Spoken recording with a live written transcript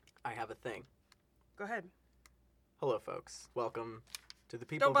have a thing. Go ahead. Hello, folks. Welcome to the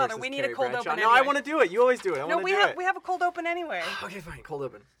People Don't bother. versus We need Carrie a cold Bradshaw. open No, anyway. I want to do it. You always do it. We have a cold open anyway. Okay, fine. Cold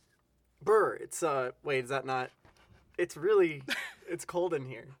open. Brr. It's Wait, is that not? It's really. It's cold in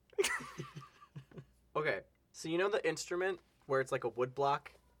here. Okay. So you know the instrument where it's like a wood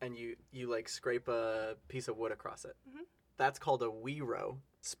block and you like scrape a piece of wood across it. Mm-hmm. That's called a güiro,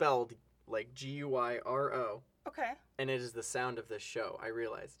 spelled like G-U-Y-R-O. Okay. And it is the sound of this show, I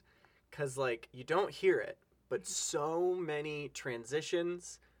realized. Because, like, you don't hear it, but so many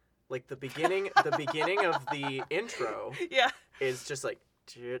transitions, like the beginning of the intro is just like,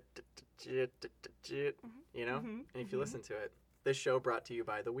 you know? And if you listen to it, this show brought to you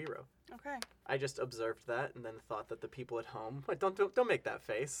by the güiro. Okay. I just observed that and then thought that the people at home, don't make that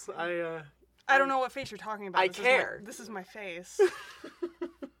face. I don't know what face you're talking about. I care. This is my face.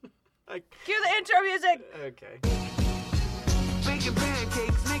 Cue the intro music! Okay. Baking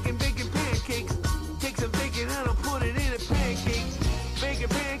pancakes, making bacon pancakes. Take some bacon and I'll put it in a pancake. Baking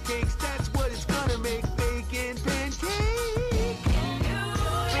pancakes, that's what it's gonna make. Bacon pancakes.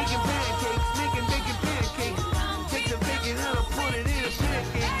 Baking pancakes, making bacon pancakes. Take some bacon and I'll put it in a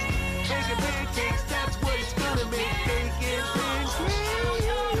pancake. Baking pancakes, that's what it's gonna make. Bacon pancakes.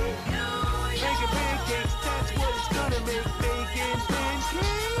 Baking pancakes, that's what it's gonna make. Bacon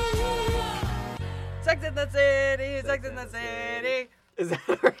pancakes. Sex in the City, Sex in the City. Is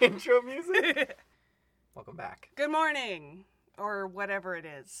that our intro music? Welcome back. Good morning, or whatever it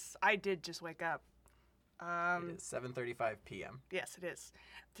is. I did just wake up. It is 7:35 p.m. Yes, it is.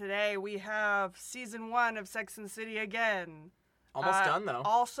 Today we have season 1 of Sex and the City again. Almost done, though.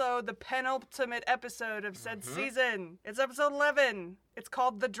 Also, the penultimate episode of said season. It's episode 11. It's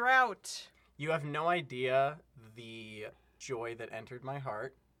called The Drought. You have no idea the joy that entered my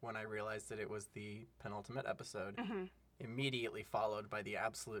heart when I realized that it was the penultimate episode. Mm-hmm. Immediately followed by the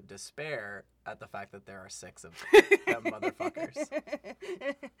absolute despair at the fact that there are 6 of them motherfuckers.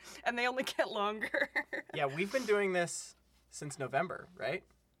 And they only get longer. Yeah, we've been doing this since November, right?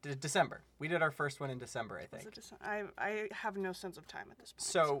 December. We did our first one in December, I think. I have no sense of time at this point.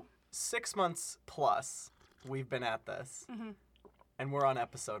 So 6 months plus we've been at this, and we're on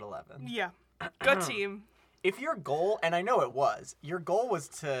episode 11. Yeah. Good team. If your goal, and I know it was, your goal was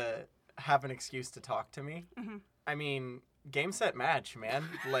to have an excuse to talk to me, I mean, game, set, match, man.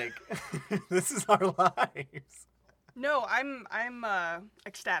 Like, this is our lives. No, I'm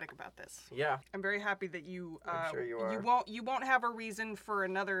ecstatic about this. Yeah. I'm very happy that you. I'm sure you are. You won't have a reason for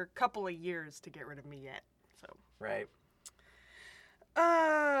another couple of years to get rid of me yet. So. Right.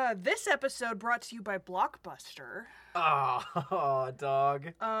 This episode brought to you by Blockbuster. Oh,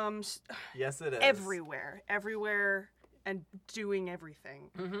 dog. Yes, it is. Everywhere, and doing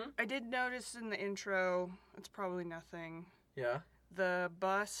everything. Mm-hmm. I did notice in the intro, it's probably nothing. Yeah. The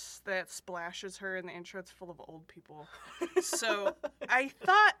bus that splashes her in the intro, it's full of old people. So I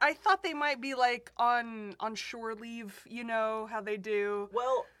thought they might be like on shore leave, you know how they do.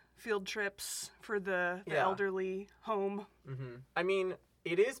 Well, field trips for the elderly home. Mm-hmm. I mean,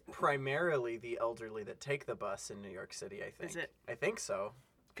 it is primarily the elderly that take the bus in New York City, I think. Is it? I think so.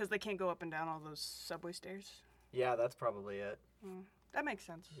 Because they can't go up and down all those subway stairs? Yeah, that's probably it. That makes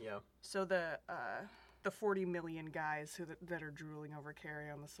sense. Yeah. So the 40 million guys that are drooling over Carrie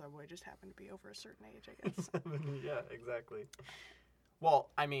on the subway just happen to be over a certain age, I guess. Yeah, exactly. Well,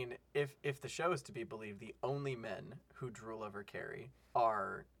 I mean, if the show is to be believed, the only men who drool over Carrie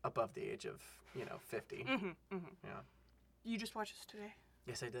are above the age of, 50. Mm-hmm, mm-hmm. Yeah. You just watched this today?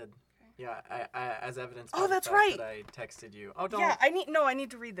 Yes, I did. Okay. Yeah, I as evidenced by the fact right. that I texted you. Oh, don't. Yeah, I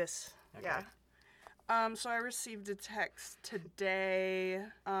need to read this. Okay. Yeah. So I received a text today.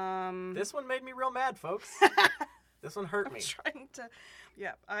 This one made me real mad, folks. This one hurt me.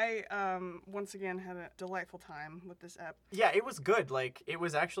 I once again had a delightful time with this app. Yeah, it was good. Like, it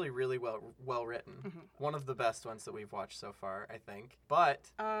was actually really well written. Mm-hmm. One of the best ones that we've watched so far, I think.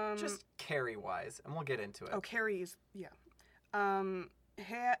 But just Carrie-wise, and we'll get into it. Oh, Carrie is, yeah.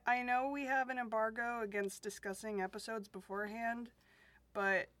 I know we have an embargo against discussing episodes beforehand,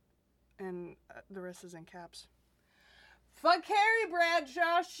 but, and the rest is in caps. Fuck Carrie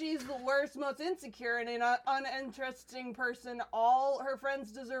Bradshaw. She's the worst, most insecure, and an uninteresting person. All her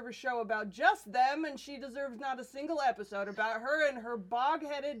friends deserve a show about just them, and she deserves not a single episode about her and her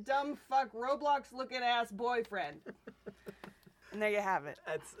bog-headed, dumb fuck, Roblox-looking ass boyfriend. And there you have it.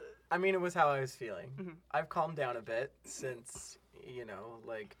 It was how I was feeling. Mm-hmm. I've calmed down a bit since,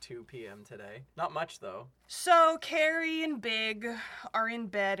 like 2 p.m. today. Not much, though. So, Carrie and Big are in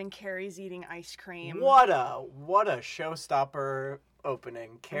bed, and Carrie's eating ice cream. What a showstopper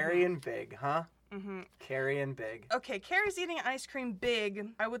opening. Carrie and Big, huh? Carrie and Big. Okay, Carrie's eating ice cream. Big,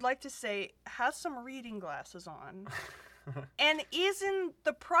 I would like to say, has some reading glasses on. And is in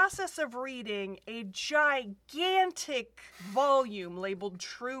the process of reading a gigantic volume labeled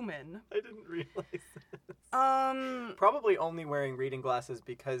Truman. I didn't realize this. Probably only wearing reading glasses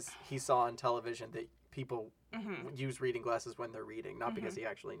because he saw on television that people use reading glasses when they're reading, not because he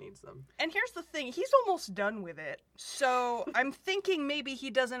actually needs them. And here's the thing, he's almost done with it. So I'm thinking maybe he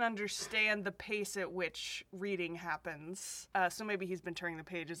doesn't understand the pace at which reading happens. So maybe he's been turning the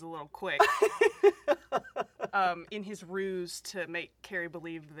pages a little quick. In his ruse to make Carrie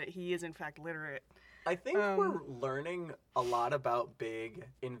believe that he is in fact literate. I think we're learning a lot about Big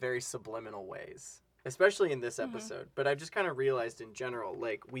in very subliminal ways. Especially in this episode, but I just kind of realized in general,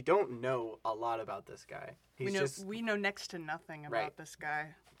 like, we don't know a lot about this guy. We know next to nothing about this guy.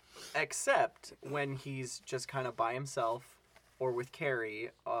 Except when he's just kind of by himself or with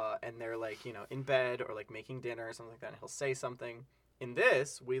Carrie, and they're, like, you know, in bed or, like, making dinner or something like that, and he'll say something. In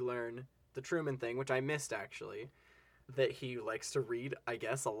this, we learn the Truman thing, which I missed, actually, that he likes to read, I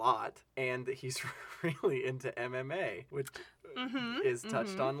guess, a lot, and that he's really into MMA, which is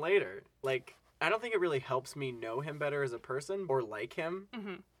touched on later. Like, I don't think it really helps me know him better as a person or like him,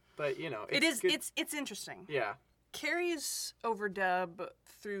 but, you know, it's interesting. Yeah. Carrie's overdub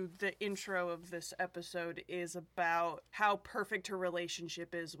through the intro of this episode is about how perfect her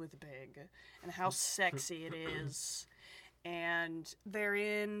relationship is with Big and how sexy it is. And they're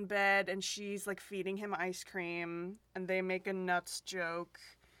in bed and she's like feeding him ice cream and they make a nuts joke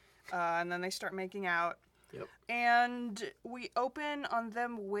and then they start making out. Yep. And we open on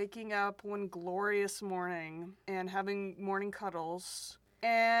them waking up one glorious morning and having morning cuddles.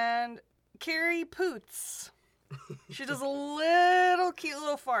 And Carrie poots. She does a little cute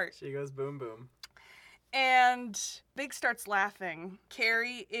little fart. She goes boom boom. And Big starts laughing.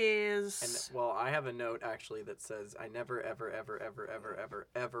 Carrie is... And, well, I have a note, actually, that says, I never, ever, ever, ever, ever, ever,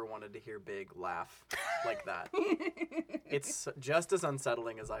 ever wanted to hear Big laugh like that. It's just as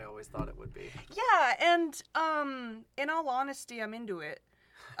unsettling as I always thought it would be. Yeah, and, in all honesty, I'm into it.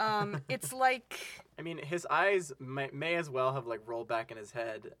 It's like... I mean, his eyes may as well have, like, rolled back in his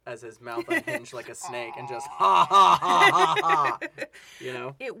head as his mouth unhinged like a snake and just ha, ha, ha, ha, ha, you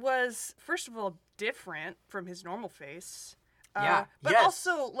know? It was, first of all, different from his normal face. Yeah, but yes.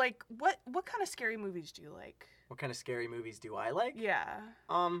 also, like, what kind of scary movies do you like? What kind of scary movies do I like? Yeah.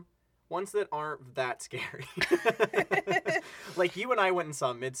 Ones that aren't that scary. Like, you and I went and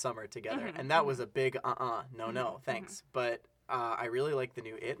saw Midsommar together, and that was a big no, thanks. But I really like the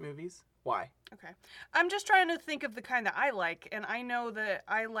new It movies. Why? Okay. I'm just trying to think of the kind that I like, and I know that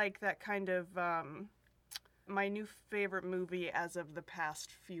I like that kind of, my new favorite movie as of the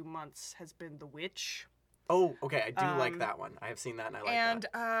past few months has been The Witch. Oh, okay, I do like that one. I have seen that and I like that.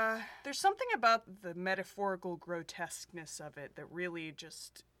 And there's something about the metaphorical grotesqueness of it that really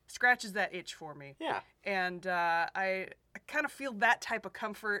just scratches that itch for me. Yeah. And I kind of feel that type of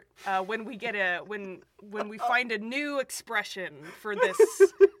comfort when we get when we find a new expression for this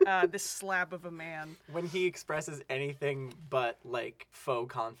this slab of a man. When he expresses anything but, like,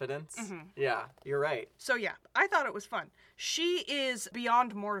 faux confidence. Yeah, you're right. So yeah, I thought it was fun. She is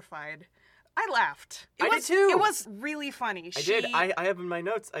beyond mortified. I laughed. I did too. It was really funny. I did. I have in my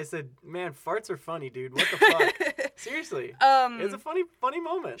notes, I said, man, farts are funny, dude. What the fuck? Seriously. It's a funny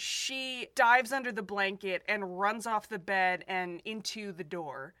moment. She dives under the blanket and runs off the bed and into the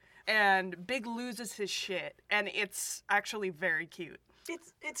door. And Big loses his shit. And it's actually very cute.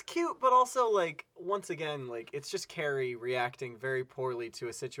 It's cute, but also, like, once again, like, it's just Carrie reacting very poorly to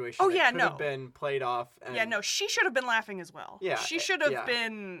a situation that could have been played off. And... Yeah, no, she should have been laughing as well. Yeah. She should have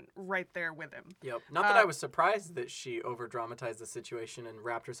been right there with him. Yep. Not that I was surprised that she over-dramatized the situation and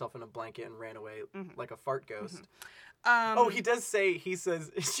wrapped herself in a blanket and ran away like a fart ghost. He does say, he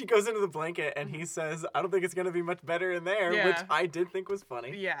says, she goes into the blanket and he says, I don't think it's going to be much better in there, which I did think was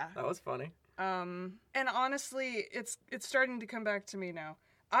funny. Yeah. That was funny. And honestly, it's starting to come back to me now.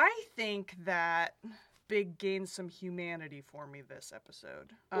 I think that Big gained some humanity for me this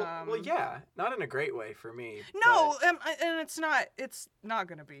episode. Well, yeah, not in a great way for me. No, and it's not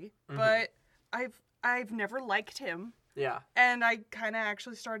gonna be. But I've never liked him. Yeah. And I kind of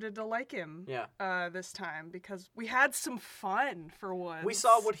actually started to like him this time because we had some fun for once. We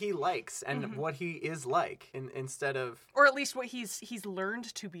saw what he likes and what he is like instead of... Or at least what he's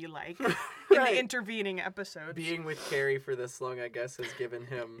learned to be like in the intervening episodes. Being with Carrie for this long, I guess, has given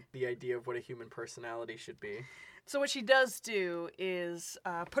him the idea of what a human personality should be. So what she does do is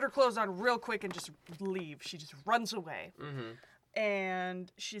put her clothes on real quick and just leave. She just runs away.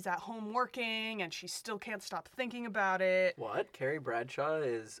 and she's at home working, and she still can't stop thinking about it. What? Carrie Bradshaw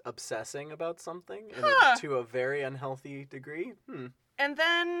is obsessing about something to a very unhealthy degree? And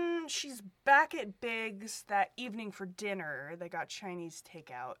then she's back at Big's that evening for dinner. They got Chinese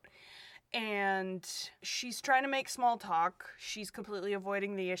takeout. And she's trying to make small talk. She's completely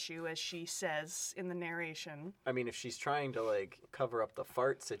avoiding the issue, as she says in the narration. I mean, if she's trying to, like, cover up the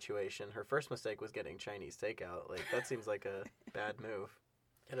fart situation, her first mistake was getting Chinese takeout. Like, that seems like a bad move.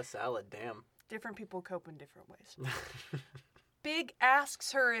 Get a salad, damn. Different people cope in different ways. Big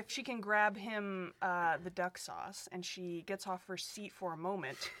asks her if she can grab him the duck sauce, and she gets off her seat for a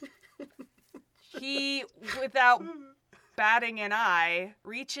moment. He, without batting an eye,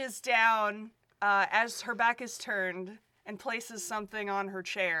 reaches down as her back is turned and places something on her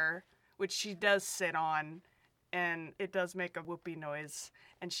chair, which she does sit on, and it does make a whoopee noise,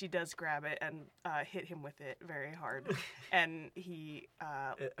 and she does grab it and hit him with it very hard, and he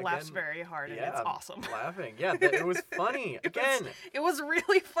laughs very hard, and it's awesome. Laughing, yeah, it was funny. It was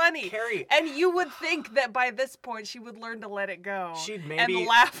really funny. Carrie, and you would think that by this point she would learn to let it go. She'd maybe and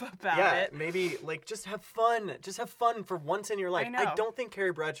laugh about it. Yeah, maybe like just have fun. Just have fun for once in your life. I know. I don't think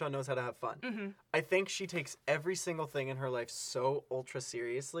Carrie Bradshaw knows how to have fun. Mm-hmm. I think she takes every single thing in her life so ultra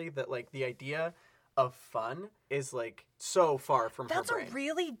seriously that like the idea of fun is like so far from her brain. That's a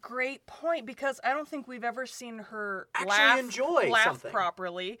really great point, because I don't think we've ever seen her actually laugh something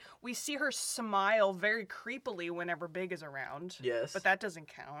properly. We see her smile very creepily whenever Big is around. Yes. But that doesn't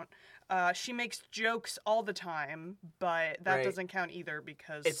count. She makes jokes all the time, but that doesn't count either,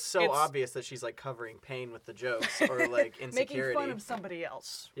 because it's so obvious that she's like covering pain with the jokes or like insecurity. Making fun of somebody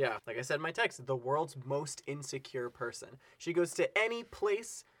else. Yeah, like I said in my text, the world's most insecure person. She goes to any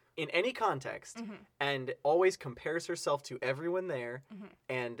place in any context and always compares herself to everyone there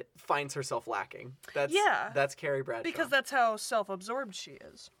and finds herself lacking. That's Carrie Bradshaw. Because that's how self-absorbed she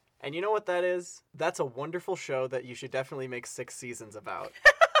is. And you know what that is? That's a wonderful show that you should definitely make 6 seasons about.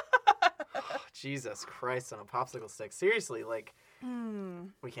 Oh, Jesus Christ on a popsicle stick. Seriously, like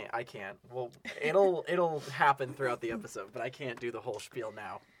I can't. Well, it'll happen throughout the episode, but I can't do the whole spiel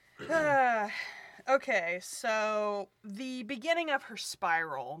now. Okay, so the beginning of her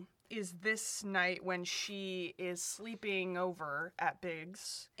spiral is this night when she is sleeping over at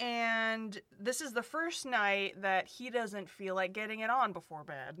Big's. And this is the first night that he doesn't feel like getting it on before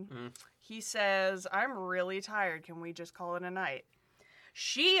bed. He says, "I'm really tired. Can we just call it a night?"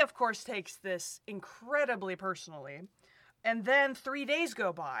 She, of course, takes this incredibly personally. And then 3 days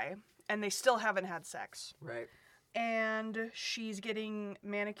go by, and they still haven't had sex. Right. And she's getting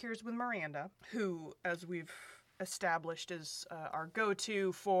manicures with Miranda, who, as we've established, is our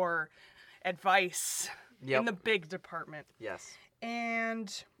go-to for advice in the Big department. Yes.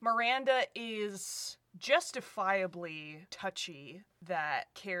 And Miranda is justifiably touchy that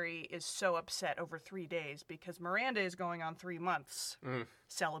Carrie is so upset over 3 days, because Miranda is going on 3 months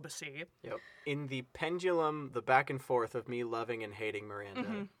celibacy. Yep. In the pendulum, the back and forth of me loving and hating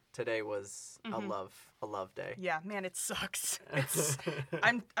Miranda, today was a love day. Yeah, man, it sucks.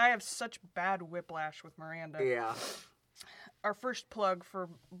 I have such bad whiplash with Miranda. Yeah. Our first plug for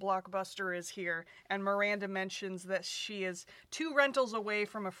Blockbuster is here, and Miranda mentions that she is 2 rentals away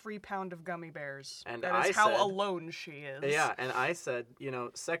from a free pound of gummy bears. And that is how alone she is. Yeah, and I said,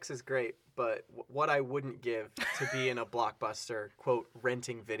 sex is great, but what I wouldn't give to be in a Blockbuster, quote,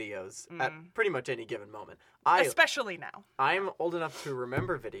 renting videos at pretty much any given moment. Especially now. I'm old enough to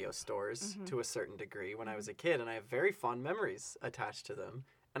remember video stores to a certain degree when I was a kid, and I have very fond memories attached to them,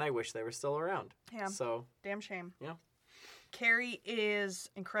 and I wish they were still around. Yeah. So, damn shame. Yeah. Carrie is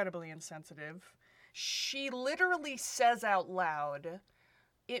incredibly insensitive. She literally says out loud,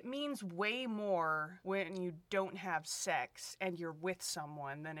 "It means way more when you don't have sex and you're with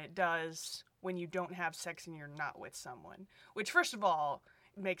someone than it does when you don't have sex and you're not with someone." Which, first of all,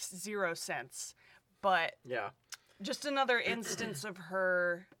 makes 0 sense. But just another instance of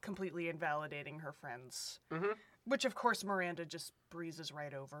her completely invalidating her friends. Which, of course, Miranda just breezes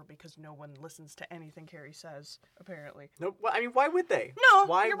right over, because no one listens to anything Carrie says, apparently. No, well, I mean, why would they? No,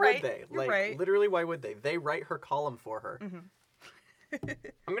 why you're would right. they? You're like, right. Literally, why would they? They write her column for her. I'm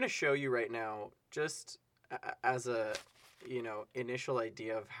going to show you right now, just as a, initial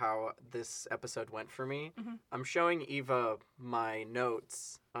idea of how this episode went for me. I'm showing Eva my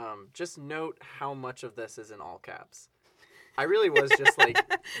notes. Just note how much of this is in all caps. I really was just like,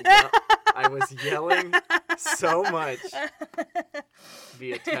 I was yelling so much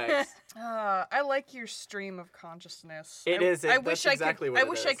via text. I like your stream of consciousness. It is. I wish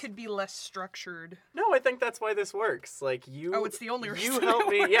I could be less structured. No, I think that's why this works. Like you. Oh, it's the only reason. You help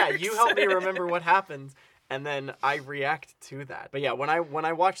me. Yeah, you help me remember what happens, And then I react to that. But yeah, when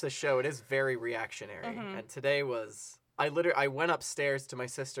I watch the show, it is very reactionary. And today was I went upstairs to my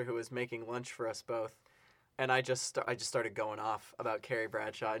sister who was making lunch for us both, and I just started going off about Carrie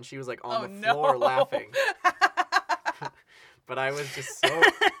Bradshaw, and she was like on the floor laughing. But I was just so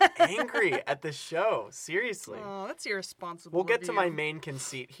angry at the show. Seriously. Oh, that's irresponsible. We'll get to my main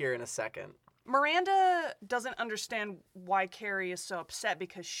conceit here in a second. Miranda doesn't understand why Carrie is so upset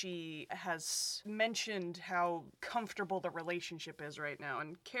because she has mentioned how comfortable the relationship is right now.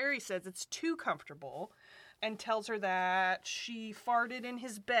 And Carrie says it's too comfortable and tells her that she farted in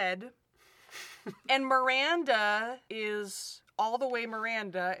his bed. And Miranda is all the way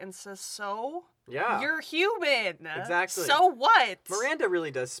Miranda and says, so? Yeah. You're human. Exactly. So what? Miranda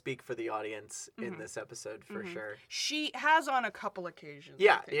really does speak for the audience in this episode, for sure. She has on a couple occasions.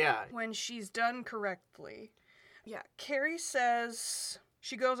 Yeah, I think, yeah. when she's done correctly. Yeah, Carrie says...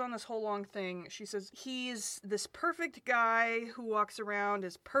 She goes on this whole long thing. She says, he's this perfect guy who walks around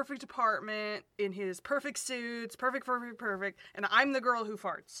his perfect apartment in his perfect suits, perfect, and I'm the girl who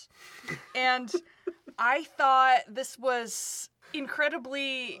farts. And I thought this was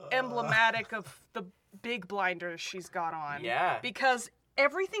incredibly emblematic of the big blinders she's got on. Yeah. Because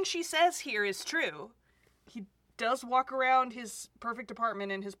everything she says here is true. He does walk around his perfect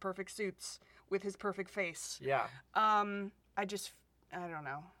apartment in his perfect suits with his perfect face. Yeah. I don't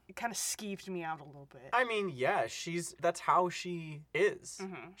know. It kind of skeeved me out a little bit. I mean, yeah, that's how she is.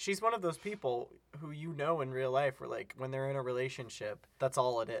 She's one of those people who you know in real life where, like, when they're in a relationship, that's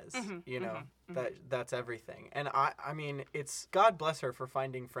all it is. You know, that's everything. And I mean, it's God bless her for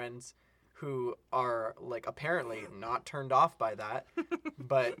finding friends who are, like, apparently not turned off by that.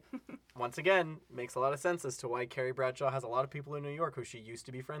 But once again, makes a lot of sense as to why Carrie Bradshaw has a lot of people in New York who she used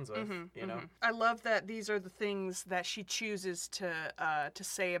to be friends with, you know? I love that these are the things that she chooses to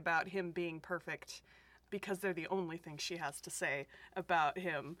say about him being perfect, because they're the only things she has to say about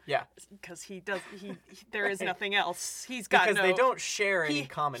him. Yeah. Because there is nothing else. He's got because they don't share any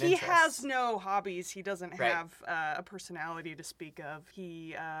common interests. He has no hobbies. He doesn't have a personality to speak of.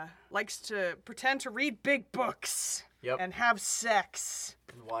 He likes to pretend to read big books. Yep. And have sex.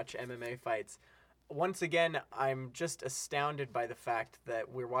 And watch MMA fights. Once again, I'm just astounded by the fact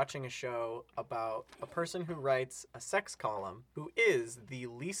that we're watching a show about a person who writes a sex column who is the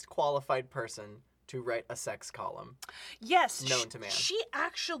least qualified person to write a sex column. Yes. Known to man. She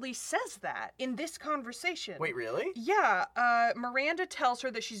actually says that in this conversation. Wait, really? Yeah. Miranda tells her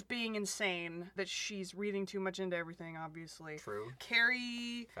that she's being insane, that she's reading too much into everything, obviously. True.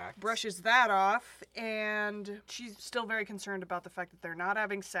 Carrie brushes that off, and she's still very concerned about the fact that they're not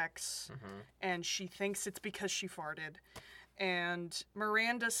having sex, and she thinks it's because she farted. And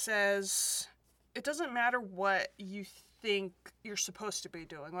Miranda says, it doesn't matter what you think you're supposed to be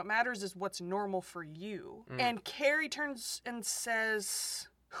doing. What matters is what's normal for you. And Carrie turns and says,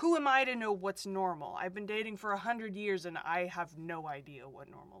 who am I to know what's normal? I've been dating for 100 years and I have no idea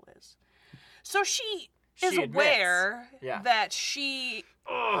what normal is. So she is aware that she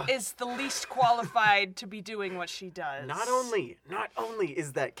is the least qualified to be doing what she does. Not only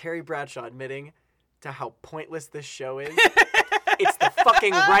is that Carrie Bradshaw admitting to how pointless this show is, it's the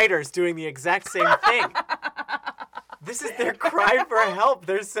fucking writers doing the exact same thing. This is their cry for help.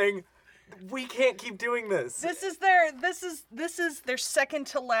 They're saying, we can't keep doing this. This is their second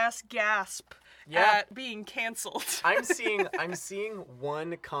to last gasp at being canceled. I'm seeing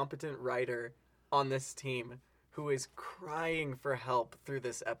one competent writer on this team who is crying for help through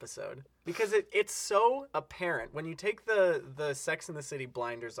this episode. Because it's so apparent. When you take the Sex and the City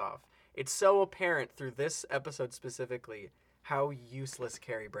blinders off, it's so apparent through this episode specifically how useless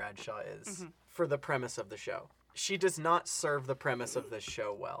Carrie Bradshaw is for the premise of the show. She does not serve the premise of this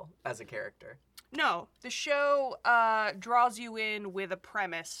show well as a character. No, the show draws you in with a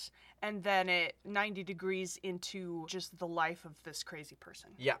premise, and then it 90 degrees into just the life of this crazy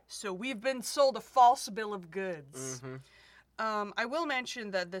person. Yeah. So we've been sold a false bill of goods. I will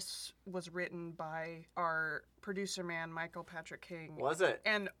mention that this was written by our producer man, Michael Patrick King. Was it?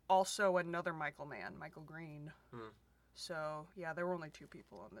 And also another Michael man, Michael Green. So, yeah, there were only 2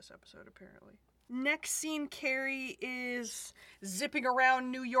 people on this episode, apparently. Next scene, Carrie is zipping around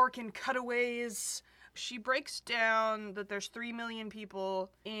New York in cutaways. She breaks down that there's 3 million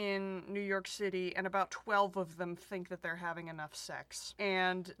people in New York City, and about 12 of them think that they're having enough sex.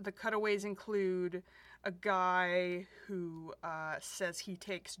 And the cutaways include a guy who says he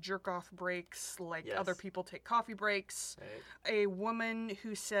takes jerk-off breaks like other people take coffee breaks. A woman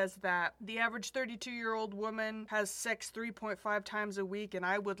who says that the average 32-year-old woman has sex 3.5 times a week, and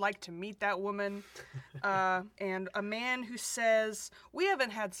I would like to meet that woman. And a man who says, "We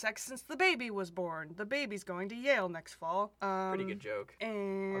haven't had sex since the baby was born. The baby's going to Yale next fall." Pretty good joke.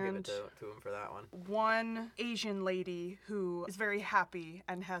 And I'll give it to him for that one. one Asian lady who is very happy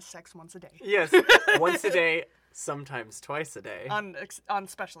and has sex once a day. Yes, once a day, sometimes twice a day. On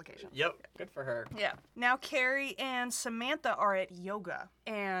special occasions. Yep, good for her. Yeah. Now Carrie and Samantha are at yoga,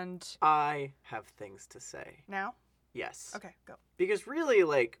 and I have things to say. now? Yes. Okay, go. Because really,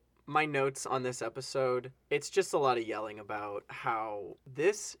 like, my notes on this episode, it's just a lot of yelling about how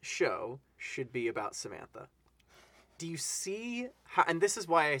this show should be about Samantha. Do you see how, and this is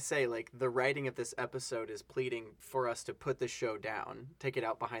why I say, like, the writing of this episode is pleading for us to put the show down, take it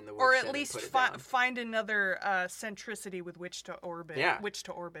out behind the woodshed, Or at least and put it down. find another centricity with which to orbit. Yeah. Which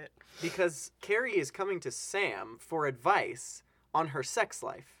to orbit. Because Carrie is coming to Sam for advice on her sex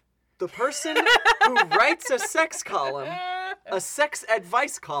life. The person who writes a sex column, a sex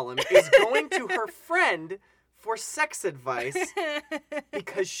advice column, is going to her friend for sex advice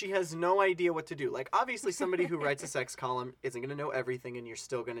because she has no idea what to do. Like, obviously, somebody who writes a sex column isn't going to know everything, and you're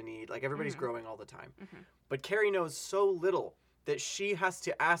still going to need, like, everybody's growing all the time. But Carrie knows so little that she has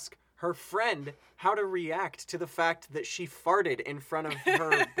to ask her friend how to react to the fact that she farted in front of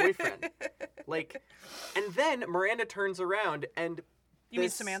her boyfriend. Like, and then Miranda turns around and... You mean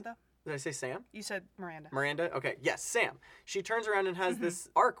Samantha? Did I say Sam? You said Miranda. Miranda? Okay, yes, Sam. She turns around and has this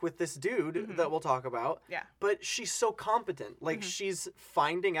arc with this dude that we'll talk about. Yeah. But she's so competent. Like, she's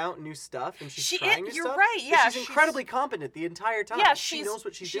finding out new stuff and she's trying new you're stuff. right, But yeah, she's incredibly competent the entire time. Yeah, she knows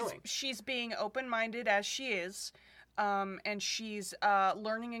what she's doing. She's being open-minded as she is, and she's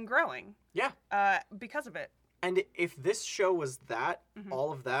learning and growing. Yeah. Because of it. And if this show was that,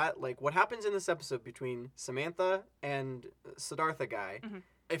 all of that, like what happens in this episode between Samantha and Siddhartha guy,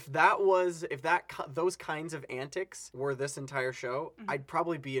 if those kinds of antics were this entire show, I'd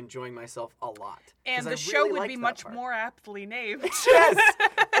probably be enjoying myself a lot. And the I show really would liked be that much part. more aptly named. Yes!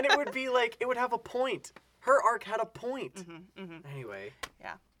 And it would be like, it would have a point. Her arc had a point. Anyway.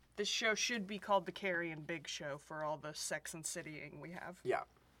 Yeah. This show should be called The Carrie and Big Show for all the sex and citying we have. Yeah.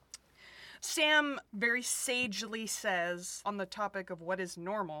 Sam very sagely says, on the topic of what is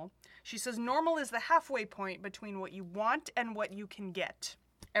normal, she says, "Normal is the halfway point between what you want and what you can get."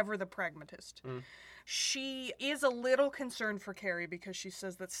 Ever the pragmatist. She is a little concerned for Carrie because she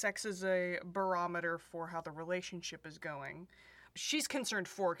says that sex is a barometer for how the relationship is going. She's concerned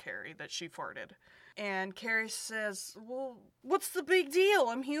for Carrie that she farted. And Carrie says, "Well, what's the big deal?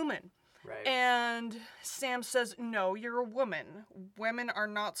 I'm human." Right. And Sam says, "No, you're a woman. Women are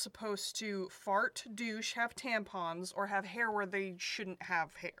not supposed to fart, douche, have tampons, or have hair where they shouldn't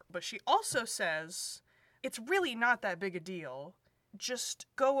have hair." But she also says, "It's really not that big a deal. Just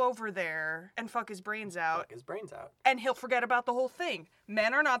go over there and fuck his brains out. Fuck his brains out. And he'll forget about the whole thing.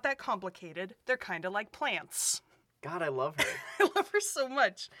 Men are not that complicated. They're kind of like plants." God, I love her. I love her so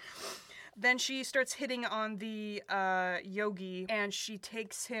much. Then she starts hitting on the yogi, and she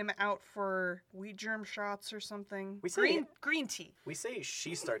takes him out for wheat germ shots or something. We say Green tea. We say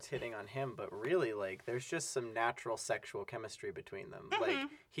she starts hitting on him, but really, like, there's just some natural sexual chemistry between them. Like,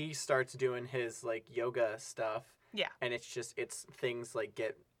 he starts doing his, like, yoga stuff. Yeah. And it's things, like,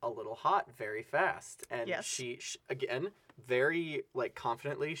 get a little hot very fast. And Yes. she, again, very, like,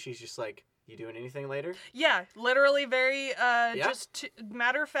 confidently, she's just like, "You doing anything later?" Yeah, literally very, just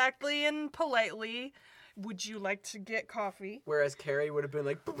matter-of-factly and politely, "Would you like to get coffee?" Whereas Carrie would have been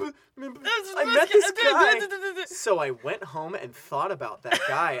like, "I met this guy, so I went home and thought about that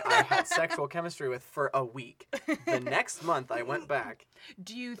guy I had sexual chemistry with for a week. The next month, I went back."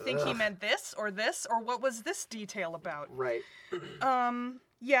 "Do you think he meant this, or what was this detail about?" Right.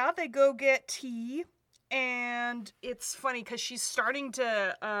 Yeah, they go get tea. And it's funny because she's starting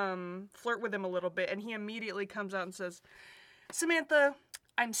to flirt with him a little bit, and he immediately comes out and says, "Samantha,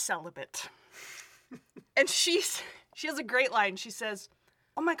 I'm celibate." And she has a great line. She says,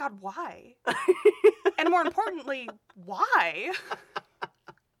 "Oh my God, why?" And more importantly, why?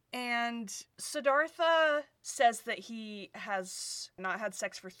 And Siddhartha says that he has not had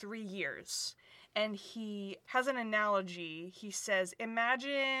sex for 3 years. And he has an analogy. He says,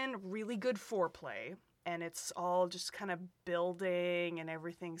 imagine really good foreplay. And it's all just kind of building and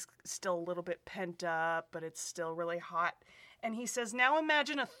everything's still a little bit pent up, but it's still really hot. And he says, now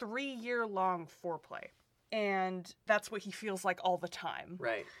imagine a 3-year-long foreplay. And that's what he feels like all the time.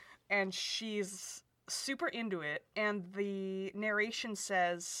 Right. And she's super into it. And the narration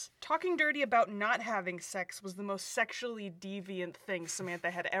says, talking dirty about not having sex was the most sexually deviant thing Samantha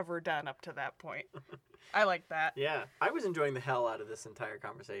had ever done up to that point. I like that. Yeah, I was enjoying the hell out of this entire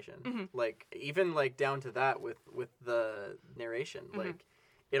conversation. Like, even, like, down to that with the narration. Like,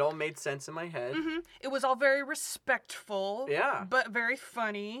 It all made sense in my head. It was all very respectful. Yeah. But very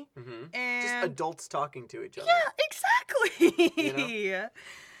funny. And Just adults talking to each other. Yeah, exactly. You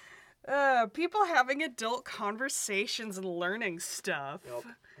People having adult conversations and learning stuff. Yep.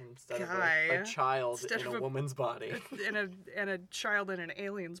 Instead of a child in a woman's body. and a child in an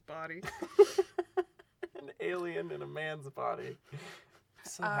alien's body. An alien in a man's body. I'm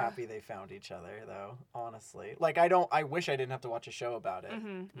so happy they found each other, though, honestly. Like, I wish I didn't have to watch a show about it,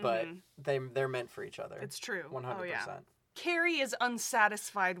 but they're meant for each other. It's true. 100%. Oh, yeah. Carrie is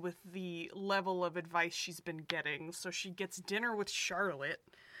unsatisfied with the level of advice she's been getting, so she gets dinner with Charlotte,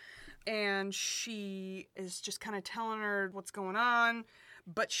 and she is just kind of telling her what's going on,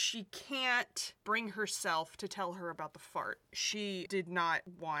 but she can't bring herself to tell her about the fart. She did not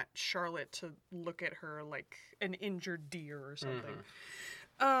want Charlotte to look at her like an injured deer or something.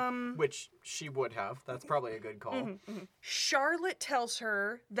 Which she would have. That's probably a good call. Charlotte tells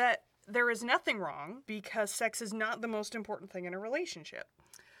her that there is nothing wrong because sex is not the most important thing in a relationship.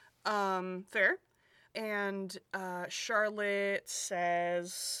 Fair. And Charlotte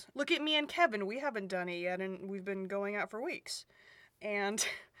says, look at me and Kevin. We haven't done it yet, and we've been going out for weeks. And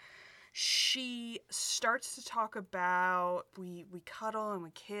she starts to talk about we cuddle and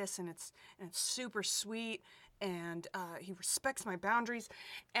we kiss, and it's super sweet, and he respects my boundaries.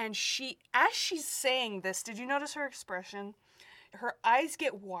 And as she's saying this, did you notice her expression? Her eyes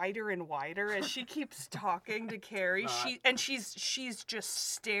get wider and wider as she keeps talking to Carrie. She's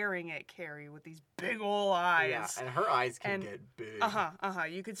just staring at Carrie with these big ol' eyes. Yeah, and her eyes can get big.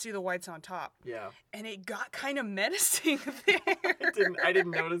 You could see the whites on top. Yeah. And it got kind of menacing there. I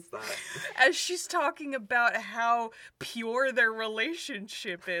didn't notice that. As she's talking about how pure their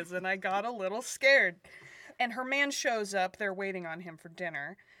relationship is, and I got a little scared. And her man shows up. They're waiting on him for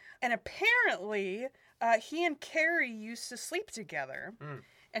dinner. And apparently, he and Carrie used to sleep together.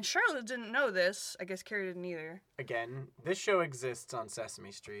 And Charlotte didn't know this. I guess Carrie didn't either. Again, this show exists on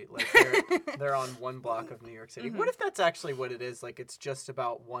Sesame Street. Like, they're on one block of New York City. What if that's actually what it is? Like, it's just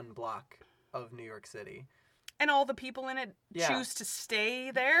about one block of New York City. And all the people in it choose to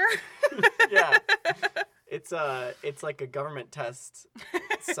stay there? Yeah. It's like a government test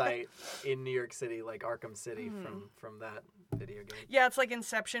site in New York City, like Arkham City from that video game. Yeah, it's like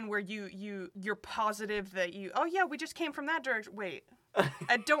Inception, where you're positive that we just came from that direction. Wait,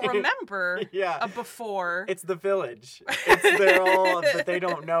 I don't remember a before. It's the village. But they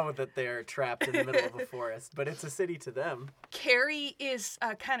don't know that they're trapped in the middle of a forest, but it's a city to them. Carrie is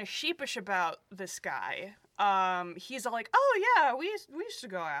kind of sheepish about this guy. He's all like, oh yeah, we used to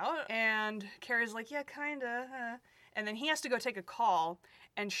go out. And Carrie's like, yeah, kinda. And then he has to go take a call.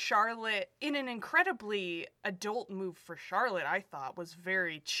 And Charlotte, in an incredibly adult move for Charlotte, I thought, was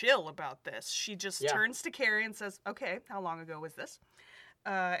very chill about this. She just turns to Carrie and says, okay, how long ago was this?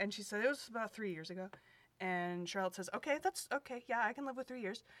 And she said, it was about 3 years ago. And Charlotte says, okay, that's okay. Yeah, I can live with 3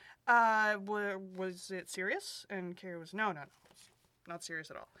 years. Was it serious? And Carrie was, no. Not serious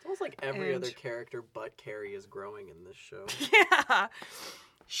at all. It's almost like every other character but Carrie is growing in this show. Yeah.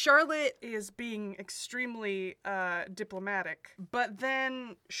 Charlotte is being extremement diplomatic, but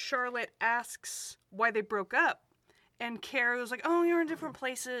then Charlotte asks why they broke up, and Carrie was like, "Oh, you're in different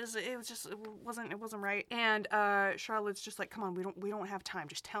places. It wasn't right." And Charlotte's just like, "Come on, we don't have time.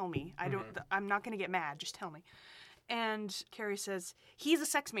 Just tell me. I'm not gonna get mad. Just tell me." And Carrie says, "He's a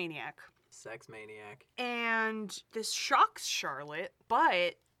sex maniac." Sex maniac. And this shocks Charlotte,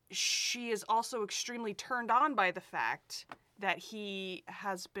 but she is also extremely turned on by the fact that he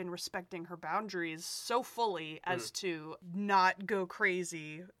has been respecting her boundaries so fully as to not go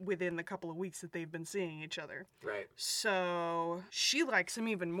crazy within the couple of weeks that they've been seeing each other. Right. So she likes him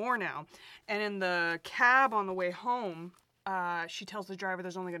even more now. And in the cab on the way home, she tells the driver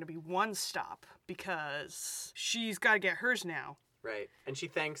there's only going to be one stop because she's got to get hers now. Right. And she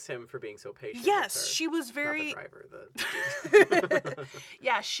thanks him for being so patient. Yes, with her. she was very... Not the driver,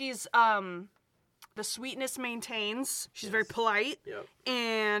 Yeah, she's... The sweetness maintains. She's very polite. Yep.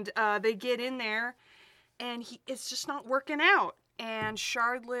 And they get in there, and it's just not working out. And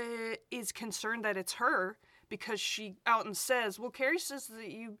Charlotte is concerned that it's her because she out and says, well, Carrie says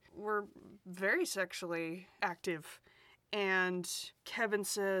that you were very sexually active. And Kevin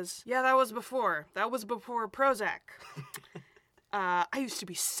says, yeah, that was before. That was before Prozac. I used to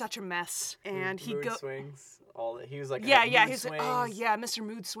be such a mess. And Mood swings. He was like, yeah, he's like, oh yeah, Mr.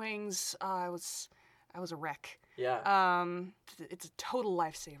 Mood Swings. I was a wreck. Yeah. It's a total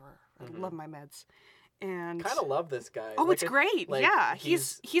lifesaver. I love my meds. And kind of love this guy. Oh, it's great. like, yeah.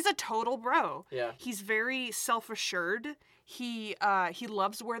 He's a total bro. Yeah. He's very self-assured. He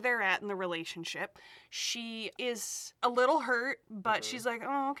loves where they're at in the relationship. She is a little hurt, but she's like,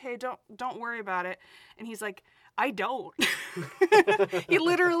 "Oh, okay, don't worry about it." And he's like, "I don't." He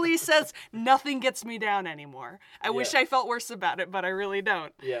literally says, "Nothing gets me down anymore. I wish I felt worse about it, but I really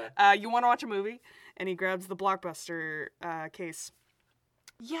don't." Yeah. You want to watch a movie? And he grabs the Blockbuster case.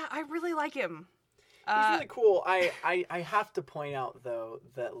 Yeah, I really like him. He's really cool. I have to point out though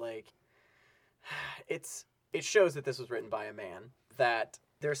that like it shows that this was written by a man, that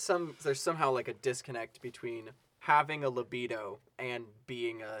there's somehow like a disconnect between having a libido and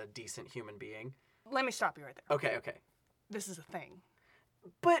being a decent human being. Let me stop you right there. Okay. This is a thing.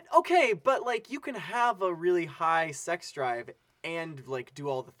 But like you can have a really high sex drive and like do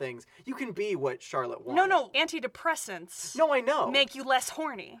all the things. You can be what Charlotte wanted. No, antidepressants. No, I know. Make you less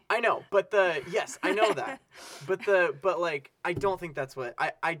horny. I know, but yes, I know that. but like I don't think that's what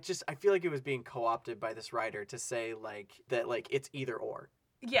I feel like it was being co-opted by this writer to say like that like it's either or.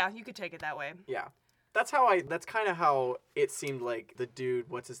 Yeah, you could take it that way. Yeah. That's kind of how it seemed like the dude,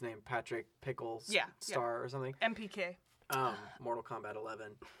 what's his name? Patrick Pickles Star or something. MPK. Mortal Kombat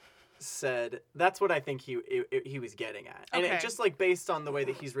 11. Said that's what I think he was getting at, and Okay. it just like based on the way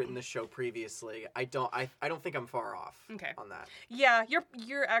that he's written the show previously, I don't think I'm far off on that. Yeah,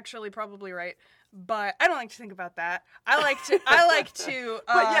 you're actually probably right, but I don't like to think about that. I like to.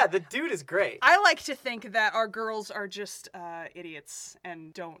 But yeah, the dude is great. I like to think that our girls are just idiots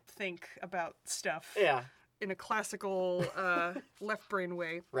and don't think about stuff. Yeah. In a classical left brain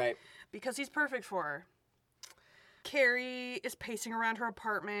way. Right. Because he's perfect for her. Carrie is pacing around her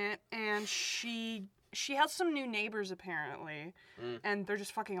apartment, and she has some new neighbors apparently, and they're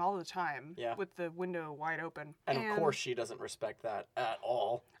just fucking all the time with the window wide open. And of course she doesn't respect that at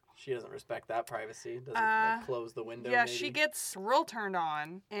all. She doesn't respect that privacy. Doesn't like, close the window. Yeah, maybe. she gets real turned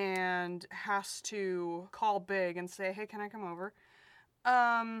on and has to call Big and say, "Hey, can I come over?"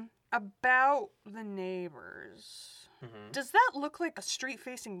 About the neighbors. Mm-hmm. Does that look like a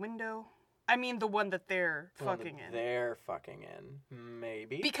street-facing window? I mean, the one that they're fucking in. They're fucking in.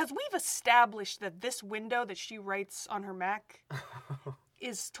 Maybe. Because we've established that this window that she writes on her Mac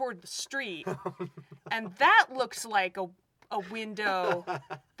is toward the street. And that looks like a window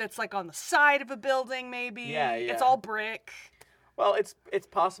that's like on the side of a building, maybe. Yeah. It's all brick. Well, it's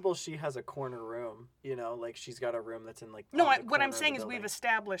possible she has a corner room, you know, like she's got a room that's in like. No, what I'm saying is we've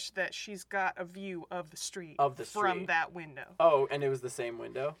established that she's got a view of the street. From that window. Oh, and it was the same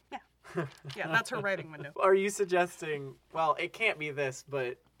window? Yeah. Yeah, that's her writing window. Are you suggesting, well, it can't be this,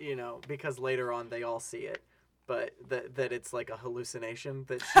 but, you know, because later on they all see it, but that it's like a hallucination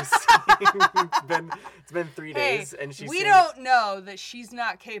that she's seeing. It's been 3 days and she's we don't know that she's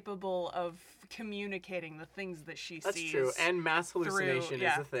not capable of communicating the things that she sees. That's true, and mass hallucination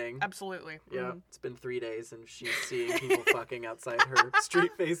is a thing. Absolutely. Yeah, Mm-hmm. It's been 3 days and she's seeing people fucking outside her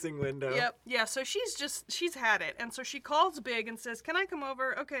street-facing window. Yep. Yeah, so she's had it. And so she calls Big and says, "Can I come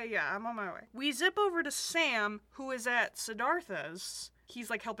over?" "Okay, yeah, I'm on my way." We zip over to Sam, who is at Siddhartha's. He's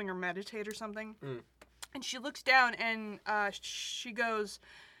like helping her meditate or something. And she looks down and she goes,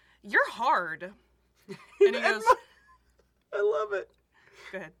 "You're hard." And he goes, I love it.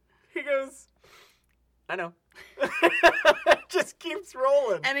 Go ahead. He goes, "I know." Just keeps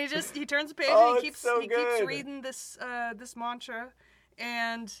rolling. And he turns the page Oh, and he keeps good. reading this mantra,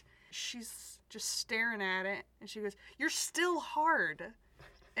 and she's just staring at it, and she goes, "You're still hard."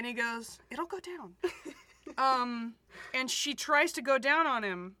 And he goes, "It'll go down." And she tries to go down on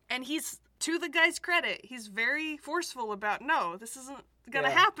him, and he's, to the guy's credit, he's very forceful about, "No, this isn't gonna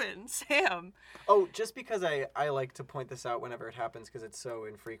happen, Sam." Oh, just because I like to point this out whenever it happens because it's so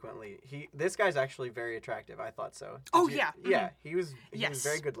infrequently. This guy's actually very attractive. I thought so. Yeah. Yeah, he was Yes.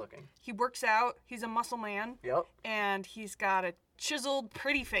 very good looking. He works out. He's a muscle man. Yep. And he's got a chiseled,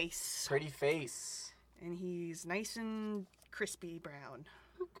 pretty face. Pretty face. And he's nice and crispy brown.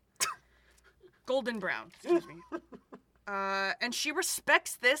 Golden brown, excuse me. And she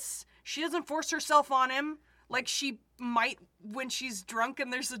respects this. She doesn't force herself on him like she might when she's drunk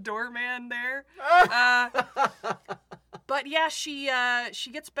and there's a doorman there. But yeah, she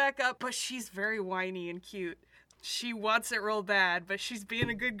gets back up, but she's very whiny and cute. She wants it real bad, but she's being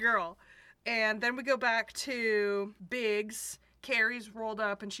a good girl. And then we go back to Biggs. Carrie's rolled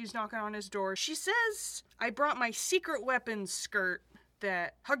up and she's knocking on his door. She says, "I brought my secret weapons skirt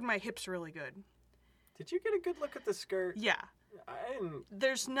that hugged my hips really good." Did you get a good look at the skirt? Yeah. I didn't.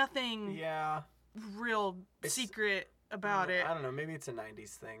 There's nothing real secret about it. I don't know. Maybe it's a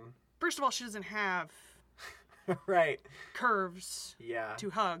 90s thing. First of all, she doesn't have Right. curves Yeah. to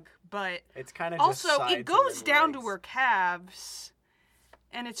hug, but It's kind of just also sides it and goes then down to legs. her calves,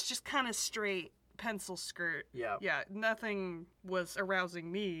 and it's just kind of straight pencil skirt. Yeah. Yeah, nothing was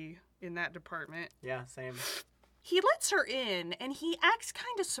arousing me in that department. Yeah, same. He lets her in, and he acts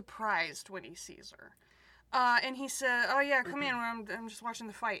kind of surprised when he sees her. And he said, "Oh yeah, come in. I'm just watching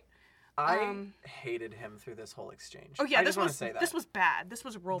the fight." I hated him through this whole exchange. Oh yeah, I just want to say that. this was bad. This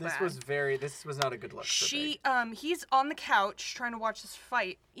was real bad. This was not a good look for She Big. he's on the couch trying to watch this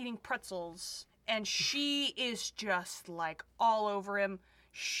fight, eating pretzels, and she is just like all over him.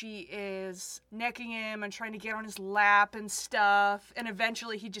 She is necking him and trying to get on his lap and stuff, and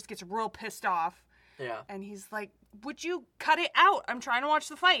eventually he just gets real pissed off. Yeah. And he's like, "Would you cut it out? I'm trying to watch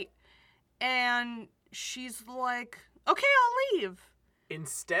the fight." And she's like, "Okay, I'll leave."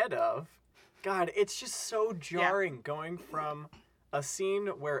 Instead of, God, it's just so jarring going from a scene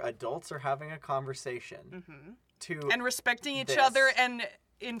where adults are having a conversation to And respecting each this. other and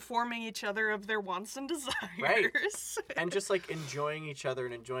informing each other of their wants and desires. Right. And just like enjoying each other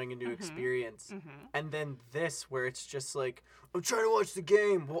and enjoying a new experience. And then this where it's just like, I'm trying to watch the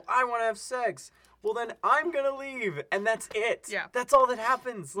game. Well, I want to have sex. Well, then I'm going to leave. And that's it. Yeah. That's all that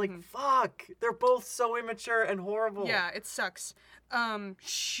happens. Like, fuck. They're both so immature and horrible. Yeah, it sucks.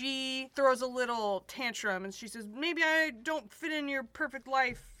 She throws a little tantrum and she says, "Maybe I don't fit in your perfect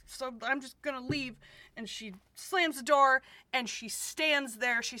life, so I'm just gonna leave." And she slams the door and she stands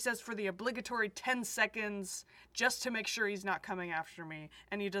there, she says, for the obligatory 10 seconds just to make sure he's not coming after me.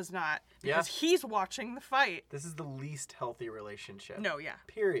 And he does not, because he's watching the fight. This is the least healthy relationship. No, yeah.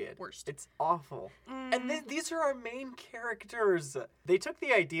 Period. Worst. It's awful. And these are our main characters. They took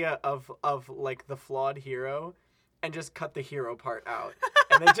the idea of like the flawed hero and just cut the hero part out.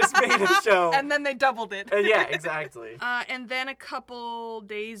 And they just made a show. And then they doubled it. Yeah, exactly. And then a couple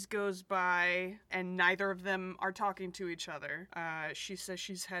days goes by, and neither of them are talking to each other. She says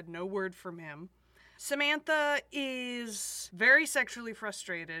she's had no word from him. Samantha is very sexually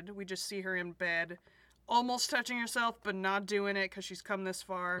frustrated. We just see her in bed, almost touching herself, but not doing it because she's come this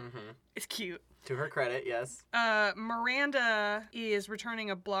far. It's cute. To her credit, yes. Miranda is returning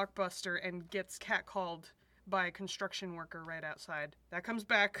a Blockbuster and gets catcalled by a construction worker right outside. That comes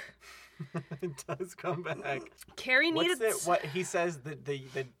back. It does come back. Carrie needed... What he says,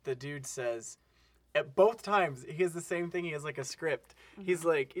 the dude says, at both times, he has the same thing. He has like a script. He's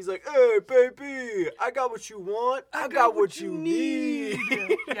like, "Hey, baby, I got what you want. I got what you need."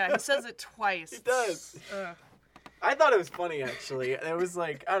 Yeah, he says it twice. He does. I thought it was funny, actually. It was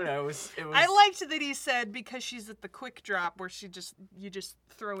like, I don't know, it was... I liked that he said, because she's at the quick drop where you just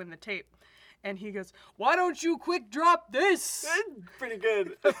throw in the tape. And he goes, "Why don't you quick drop this?" Pretty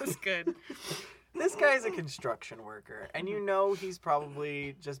good. That was good. This guy's a construction worker, and you know he's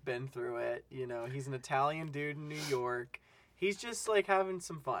probably just been through it. You know, he's an Italian dude in New York. He's just, like, having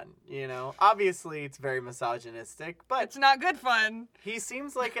some fun, you know? Obviously, it's very misogynistic, but... It's not good fun. He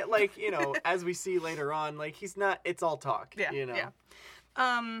seems like it, like, you know, as we see later on, like, he's not... It's all talk, you know?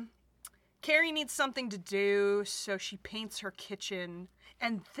 Yeah. Carrie needs something to do, so she paints her kitchen.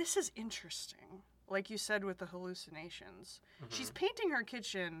 And this is interesting, like you said with the hallucinations. She's painting her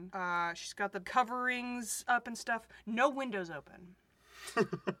kitchen. She's got the coverings up and stuff. No windows open.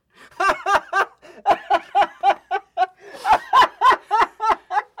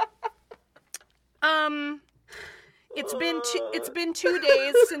 It's been 2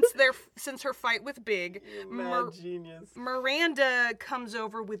 days since her fight with Big. Mad genius. Miranda comes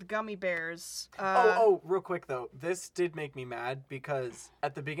over with gummy bears. Real quick though, this did make me mad because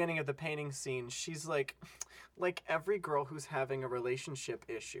at the beginning of the painting scene, she's like every girl who's having a relationship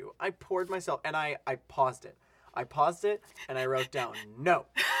issue. I poured myself and I paused it. I paused it and I wrote down, no.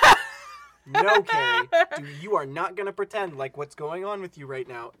 No, Carrie, you are not gonna pretend like what's going on with you right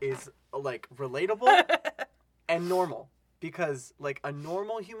now is like relatable and normal, because like a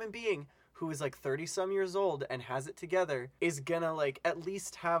normal human being who is like 30-some years old and has it together is gonna like at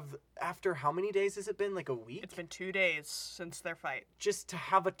least have, after how many days has it been? Like a week? It's been 2 days since their fight. Just to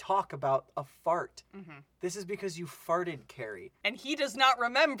have a talk about a fart. This is because you farted, Carrie. And he does not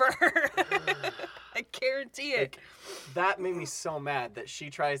remember. I guarantee it. Like, that made me so mad that she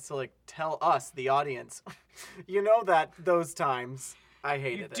tries to like tell us, the audience, you know, that those times I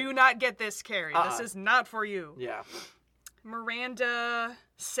hated it. Do not get this, Carrie. This is not for you. Yeah. Miranda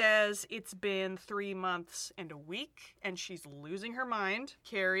says it's been 3 months and a week, and she's losing her mind.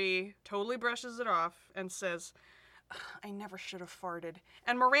 Carrie totally brushes it off and says, "I never should have farted."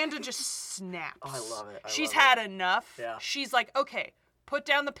 And Miranda just snaps. Oh, I love it. She's had enough. Yeah. She's like, "Okay, put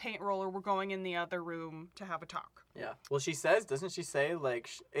down the paint roller. We're going in the other room to have a talk. Yeah. Well, doesn't she say, like,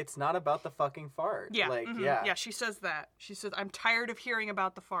 it's not about the fucking fart? Yeah. Like, Yeah, she says that. She says, I'm tired of hearing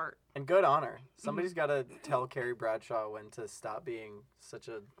about the fart. And good on her. Somebody's got to tell Carrie Bradshaw when to stop being such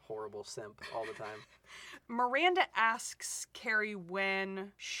a horrible simp all the time. Miranda asks Carrie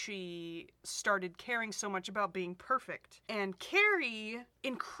when she started caring so much about being perfect. And Carrie,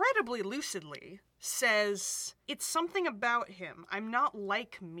 incredibly lucidly, says, it's something about him. I'm not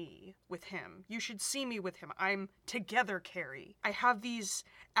like me with him. You should see me with him. I'm together Carrie. I have these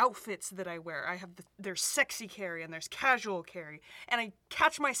outfits that I wear. There's sexy Carrie and there's casual Carrie. And I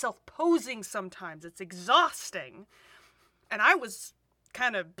catch myself posing sometimes. It's exhausting. And I was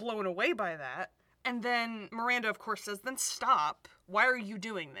kind of blown away by that. And then Miranda, of course, says, then stop. Why are you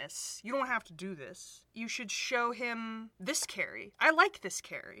doing this? You don't have to do this. You should show him this Carrie. I like this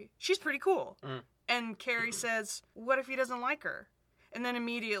Carrie. She's pretty cool. And Carrie says, what if he doesn't like her? And then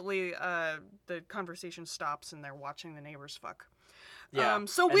immediately the conversation stops and they're watching the neighbors fuck. Yeah.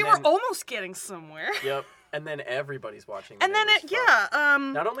 So we were almost getting somewhere. Yep. And then everybody's watching. And then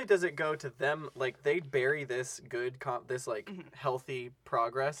Not only does it go to them, like they bury this healthy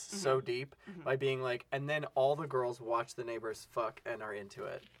progress so deep by being like, and then all the girls watch the neighbors fuck and are into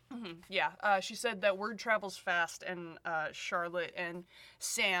it. Yeah. She said that word travels fast, and Charlotte and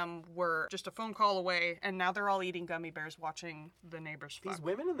Sam were just a phone call away, and now they're all eating gummy bears watching the neighbors fuck. These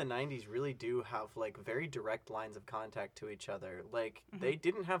women in the 90s really do have like very direct lines of contact to each other. Like they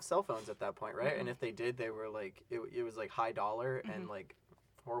didn't have cell phones at that point, right? And if they did, they were like it was like high dollar and like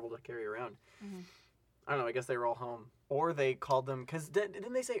horrible to carry around. I don't know, I guess they were all home. Or they called them, because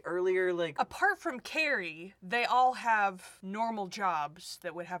didn't they say earlier, like... Apart from Carrie, they all have normal jobs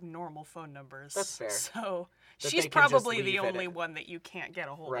that would have normal phone numbers. That's fair. So that she's probably the only one that you can't get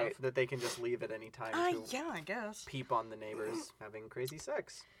a hold of. Right, that they can just leave at any time to yeah, I guess. peep on the neighbors having crazy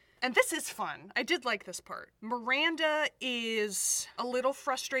sex. And this is fun. I did like this part. Miranda is a little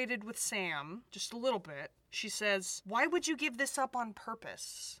frustrated with Sam, just a little bit. She says, why would you give this up on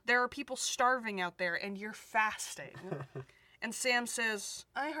purpose? There are people starving out there and you're fasting. And Sam says,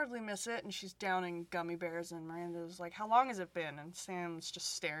 I hardly miss it. And she's downing gummy bears. And Miranda's like, how long has it been? And Sam's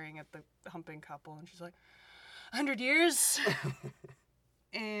just staring at the humping couple. And she's like, 100 years.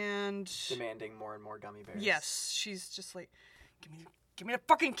 And... demanding more and more gummy bears. Yes. She's just like, give me the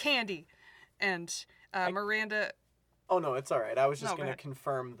fucking candy. And Miranda... Oh, no, it's all right. I was just going to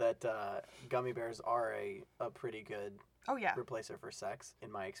confirm that gummy bears are a pretty good replacer for sex, in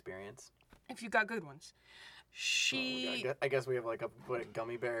my experience. If you got good ones. I guess we have like a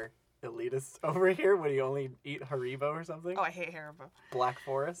gummy bear elitist over here. Would he only eat Haribo or something? Oh, I hate Haribo. Black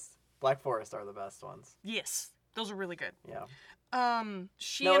Forest? Black Forest are the best ones. Yes. Those are really good. Yeah.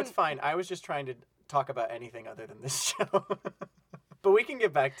 It's fine. I was just trying to talk about anything other than this show. But we can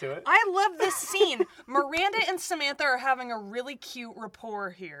get back to it. I love this scene. Miranda and Samantha are having a really cute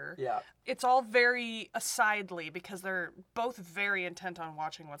rapport here. Yeah. It's all very asidely because they're both very intent on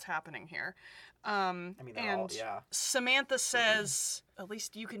watching what's happening here. Samantha says, at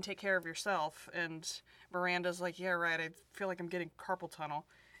least you can take care of yourself. And Miranda's like, yeah, right, I feel like I'm getting carpal tunnel.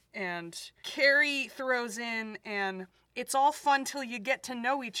 And Carrie throws in, and it's all fun till you get to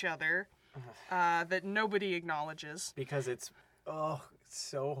know each other, that nobody acknowledges. Because it's... oh,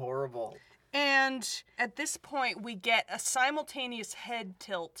 so horrible. And at this point, we get a simultaneous head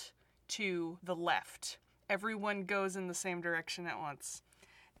tilt to the left. Everyone goes in the same direction at once.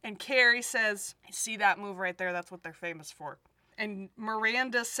 And Carrie says, see that move right there? That's what they're famous for. And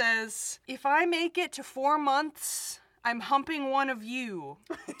Miranda says, if I make it to 4 months, I'm humping one of you.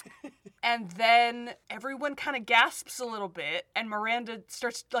 And then everyone kind of gasps a little bit, and Miranda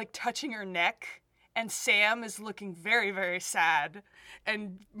starts, like, touching her neck. And Sam is looking very, very sad.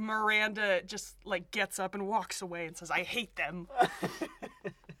 And Miranda just, like, gets up and walks away and says, I hate them.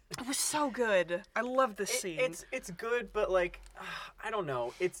 It was so good. I love this scene. It's good, but, like, I don't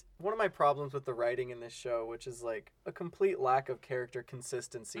know. It's one of my problems with the writing in this show, which is, like, a complete lack of character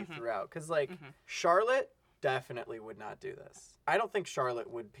consistency throughout. Because, like, Charlotte definitely would not do this. I don't think Charlotte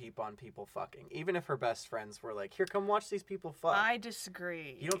would peep on people fucking, even if her best friends were like, here, come watch these people fuck. I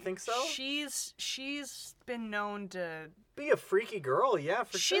disagree. You don't think so? She's been known to... be a freaky girl, yeah,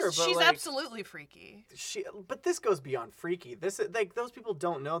 for sure. But she's like, absolutely freaky. But this goes beyond freaky. This is, like, those people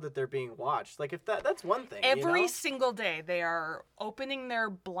don't know that they're being watched. Like, if that's one thing. Every single day, they are opening their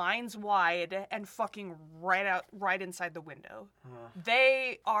blinds wide and fucking right inside the window.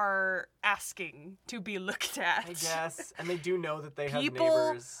 They are asking to be looked at. I guess, and they do know that they have people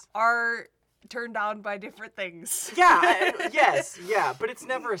neighbors. Are turned on by different things. Yeah, yes, yeah, but it's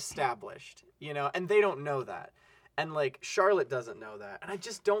never established, you know, and they don't know that. And, like, Charlotte doesn't know that. And I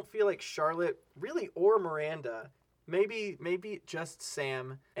just don't feel like Charlotte, really, or Miranda, maybe just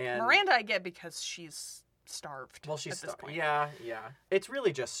Sam and... Miranda I get because she's starved. Well, she's at this point. Yeah. It's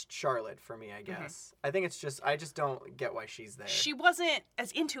really just Charlotte for me, I guess. I think it's just... I just don't get why she's there. She wasn't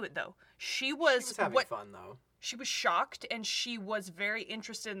as into it, though. She was having fun, though. She was shocked, and she was very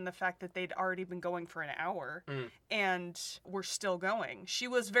interested in the fact that they'd already been going for an hour and were still going. She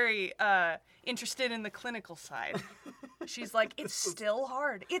was very interested in the clinical side. She's like, it's still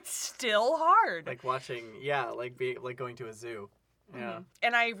hard. It's still hard. Like watching, like going to a zoo. Yeah.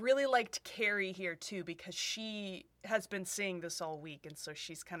 And I really liked Carrie here, too, because she has been seeing this all week, and so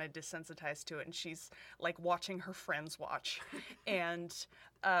she's kind of desensitized to it, and she's, like, watching her friends watch. And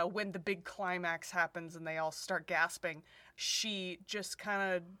when the big climax happens and they all start gasping, she just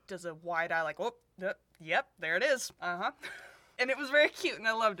kind of does a wide eye, like, oh, yep, there it is. Uh-huh. And it was very cute, and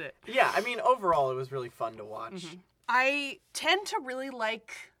I loved it. Yeah, I mean, overall, it was really fun to watch. I tend to really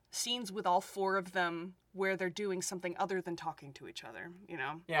like scenes with all four of them where they're doing something other than talking to each other, you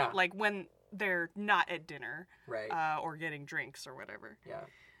know? Yeah. Like when they're not at dinner. Right. Or getting drinks or whatever. Yeah.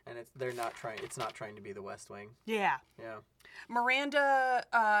 And it's not trying to be the West Wing. Yeah. Yeah. Miranda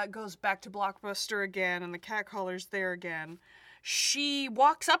goes back to Blockbuster again, and the catcaller's there again. She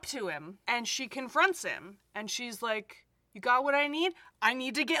walks up to him, and she confronts him, and she's like, you got what I need? I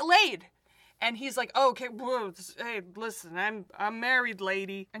need to get laid. And he's like, oh, okay, whoa, hey, listen, I'm married,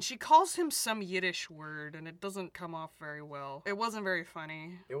 lady. And she calls him some Yiddish word, and it doesn't come off very well. It wasn't very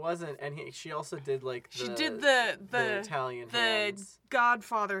funny. It wasn't, and she also did, like, the Italian hands.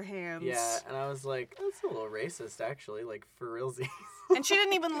 Godfather hands. Yeah, and I was like, that's a little racist, actually, like, for realsies. And she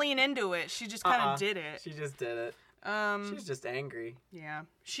didn't even lean into it. She just kind of did it. She just did it. She's just angry. Yeah,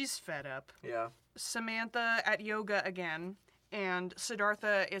 she's fed up. Yeah. Samantha at yoga again. And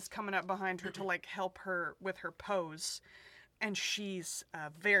Siddhartha is coming up behind her to, like, help her with her pose. And she's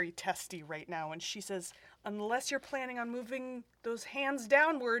very testy right now. And she says, unless you're planning on moving those hands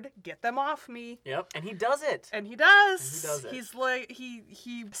downward, get them off me. Yep, and he does it. And he does. He does it. He's like,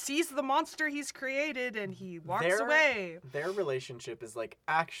 he sees the monster he's created and he walks away. Their relationship is, like,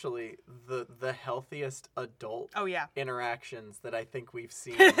 actually the healthiest adult interactions that I think we've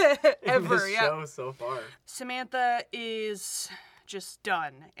seen in this show so far. Samantha is just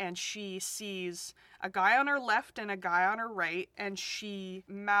done, and she sees a guy on her left and a guy on her right, and she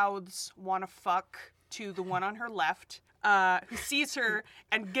mouths wanna fuck to the one on her left, who sees her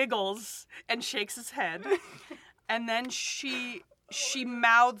and giggles and shakes his head. And then she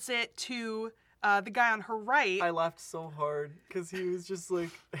mouths it to the guy on her right. I laughed so hard because he was just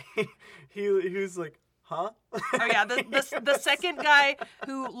like, he was like, huh? Oh yeah, the second guy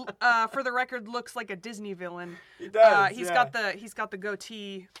who, for the record, looks like a Disney villain. He does. He's got the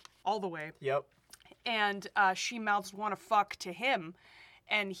goatee all the way. Yep. And she mouths wanna fuck to him,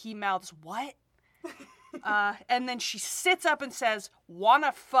 and he mouths what? And then she sits up and says,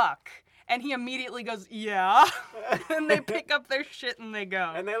 wanna fuck. And he immediately goes, yeah. And they pick up their shit and they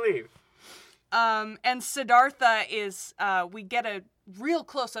go. And they leave. And Siddhartha is, we get a real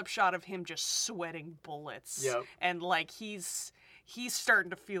close-up shot of him just sweating bullets. Yep. And, like, he's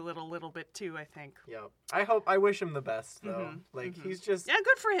starting to feel it a little bit, too, I think. Yep. I wish him the best, though. He's just... Yeah,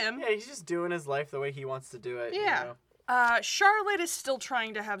 good for him. Yeah, he's just doing his life the way he wants to do it. Yeah. You know? Charlotte is still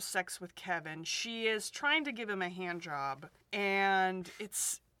trying to have sex with Kevin. She is trying to give him a hand job, and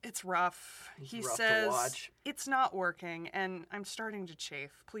it's rough. He rough says, to watch. It's not working, and I'm starting to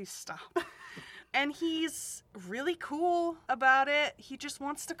chafe. Please stop. And he's really cool about it. He just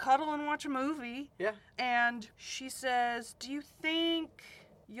wants to cuddle and watch a movie. Yeah. And she says, do you think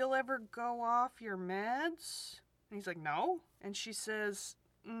you'll ever go off your meds? And he's like, no. And she says,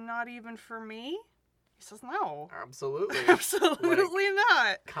 not even for me? He says, no. Absolutely. Absolutely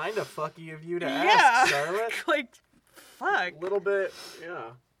not. Kind of fucky of you to ask, Charlotte. Like, fuck. A little bit,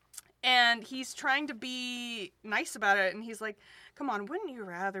 yeah. And he's trying to be nice about it, and he's like, come on, wouldn't you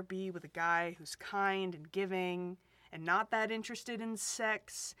rather be with a guy who's kind and giving and not that interested in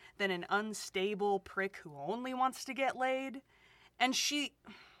sex than an unstable prick who only wants to get laid? And she...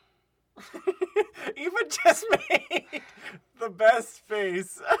 Eva just made the best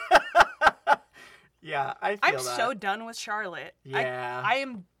face. Yeah, I feel I'm that. so done with Charlotte. Yeah. I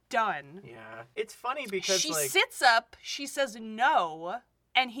am done. Yeah. It's funny because, she like... sits up, she says no,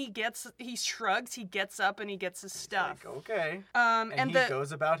 and he shrugs, he gets up, and he gets his stuff. Like, okay. And he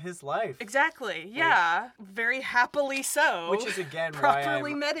goes about his life. Exactly, yeah. Very happily so. Which is, again,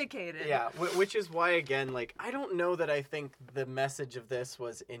 properly medicated. Yeah, which is why, again, like, I don't know that I think the message of this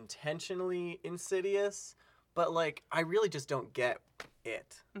was intentionally insidious, but, like, I really just don't get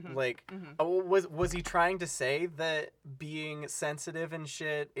it. Like, was he trying to say that being sensitive and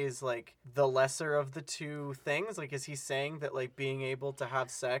shit is, like, the lesser of the two things? Like, is he saying that, like, being able to have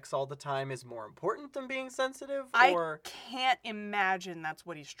sex all the time is more important than being sensitive? Or... I can't imagine that's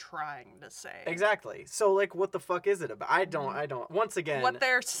what he's trying to say. Exactly. So, like, what the fuck is it about? I don't. Once again... What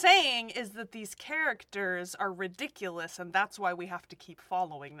they're saying is that these characters are ridiculous, and that's why we have to keep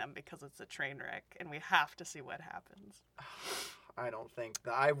following them, because it's a train wreck, and we have to see what happens. I don't think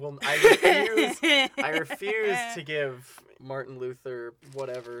that I refuse to give Martin Luther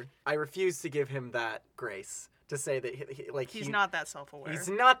whatever. I refuse to give him that grace to say that he's not that self-aware. He's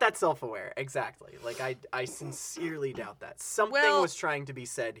not that self-aware. Exactly. Like I sincerely doubt that something was trying to be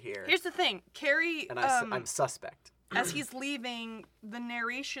said here. Here's the thing, Carrie. And I'm suspect. As he's leaving, the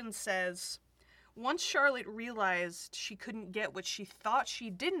narration says, once Charlotte realized she couldn't get what she thought she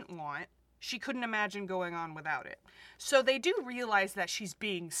didn't want, she couldn't imagine going on without it. So they do realize that she's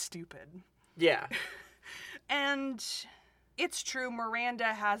being stupid. Yeah. And it's true, Miranda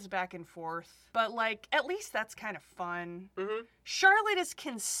has back and forth, but, like, at least that's kind of fun. Mm-hmm. Charlotte is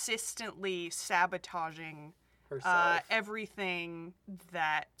consistently sabotaging herself. Everything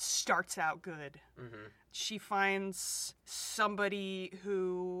that starts out good. Mm-hmm. She finds somebody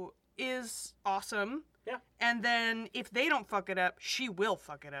who is awesome. Yeah. And then if they don't fuck it up, she will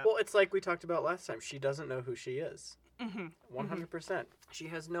fuck it up. Well, it's like we talked about last time. She doesn't know who she is. 100%. She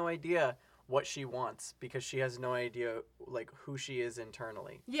has no idea what she wants because she has no idea, like, who she is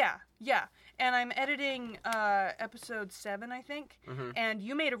internally. Yeah. And I'm editing episode 7, I think. Mm-hmm. And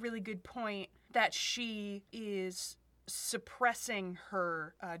you made a really good point that she is suppressing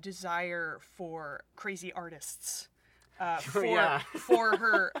her desire for crazy artists. For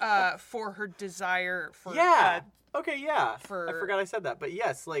her desire for I forgot I said that, but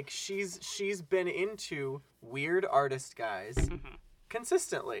yes, like she's been into weird artist guys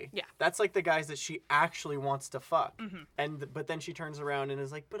consistently. Yeah, that's like the guys that she actually wants to fuck, but then she turns around and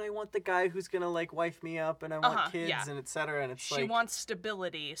is like, but I want the guy who's gonna like wife me up and I want kids and etc. And it's she wants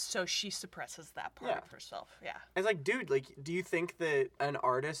stability, so she suppresses that part of herself. Yeah, it's like, dude, like, do you think that an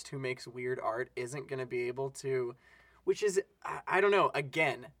artist who makes weird art isn't gonna be able to? Which is, I don't know,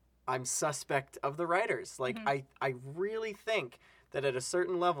 again, I'm suspect of the writers. Like, I really think that at a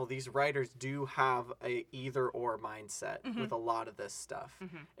certain level, these writers do have a either-or mindset with a lot of this stuff.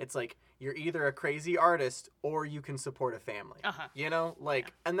 It's like, you're either a crazy artist or you can support a family. You know?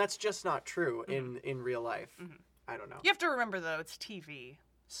 Like, and that's just not true in real life. I don't know. You have to remember, though, it's TV,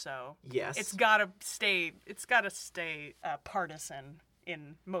 so... Yes. It's gotta stay partisan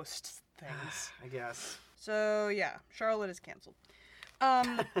in most things. I guess. So, yeah, Charlotte is canceled.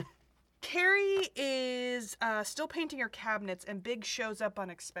 Carrie is still painting her cabinets, and Big shows up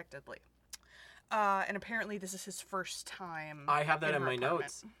unexpectedly. And apparently this is his first time. I have that in my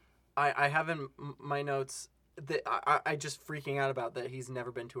notes. I have in my notes that I just freaking out about that he's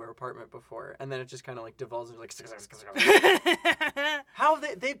never been to her apartment before. And then it just kind of like devolves into like... How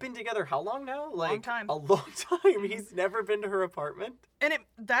they've been together how long now? Like, long time. A long time. He's never been to her apartment. And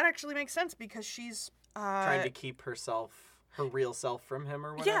that actually makes sense because she's... trying to keep her real self from him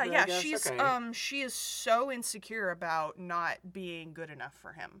or whatever. Yeah. She is so insecure about not being good enough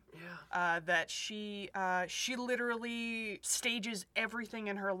for him. Yeah. That she literally stages everything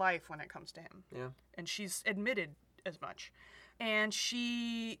in her life when it comes to him. Yeah. And she's admitted as much. And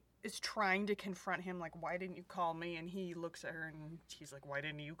she is trying to confront him, like, why didn't you call me? And he looks at her and he's like, why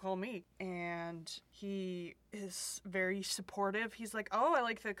didn't you call me? And he is very supportive. He's like, oh, I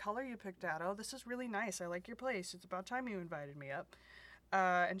like the color you picked out. Oh, this is really nice. I like your place. It's about time you invited me up.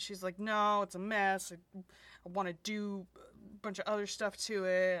 And she's like, no, it's a mess. I want to do a bunch of other stuff to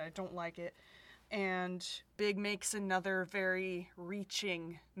it. I don't like it. And Big makes another very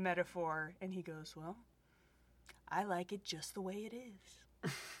reaching metaphor. And he goes, well, I like it just the way it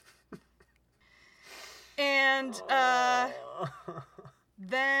is. And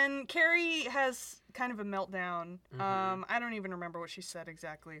then Carrie has kind of a meltdown. I don't even remember what she said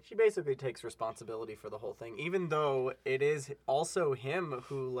exactly. She basically takes responsibility for the whole thing, even though it is also him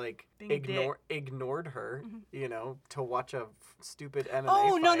who, like, ignored her, you know, to watch a stupid MMA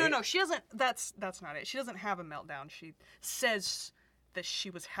fight. No. She doesn't. That's not it. She doesn't have a meltdown. She says that she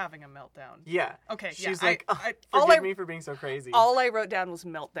was having a meltdown. Yeah. Okay, She's like, forgive me for being so crazy. All I wrote down was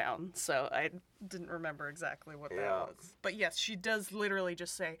meltdown, so I didn't remember exactly what that was. But yes, she does literally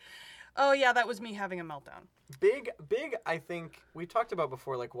just say, oh yeah, that was me having a meltdown. Big, I think, we talked about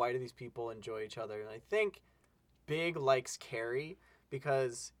before, like, why do these people enjoy each other? And I think Big likes Carrie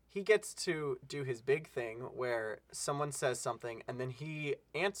because he gets to do his big thing where someone says something and then he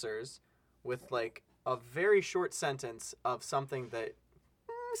answers with, like, a very short sentence of something that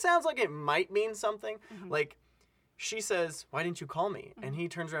sounds like it might mean something. Like, she says, why didn't you call me? And he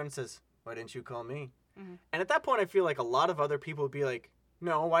turns around and says, why didn't you call me? And at that point, I feel like a lot of other people would be like,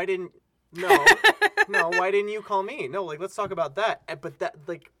 no, why didn't you call me? No, like, let's talk about that. But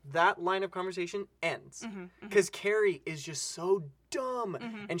that line of conversation ends. Because Carrie is just so dumb.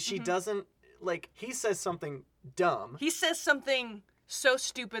 And she doesn't, like, he says something dumb. He says something so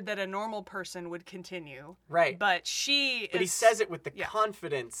stupid that a normal person would continue. Right. But he says it with the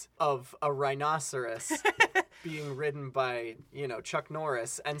confidence of a rhinoceros being ridden by, Chuck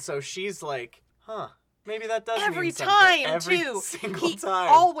Norris. And so she's like, huh. Maybe that does mean something. Every single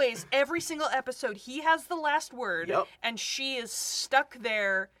time. Always, every single episode, he has the last word, Yep. and she is stuck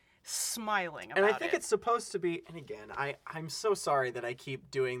there smiling about it. And I think it's supposed to be, and again, I'm so sorry that I keep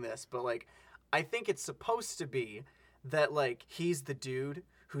doing this, but, like, I think it's supposed to be that, like, he's the dude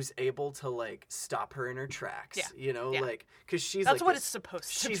who's able to, like, stop her in her tracks, like, because she's That's like what it's supposed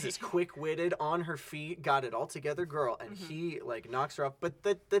to be. She's this quick-witted, on her feet, got it all together girl, and he, like, knocks her off, but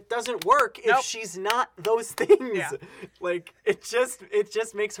that doesn't work if she's not those things. Yeah. Like, it just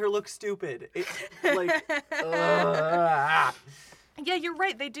makes her look stupid. Yeah, you're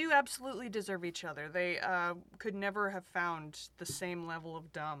right. They do absolutely deserve each other. They could never have found the same level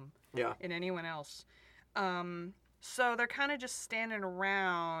of dumb in anyone else. So they're kind of just standing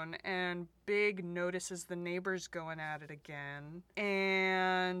around, and Big notices the neighbors going at it again.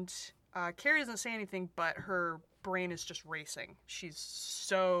 And Carrie doesn't say anything, but her brain is just racing. She's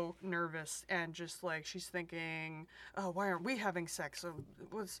so nervous, and just like she's thinking, "Oh, why aren't we having sex?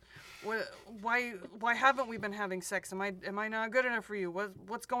 Why haven't we been having sex? Am I not good enough for you?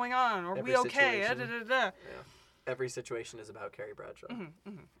 What's going on? Are we okay?" Yeah. Every situation is about Carrie Bradshaw.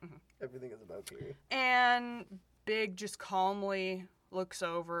 Everything is about Carrie. And Big just calmly looks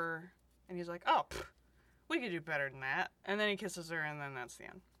over, and he's like, "Oh, we could do better than that." And then he kisses her, and then that's the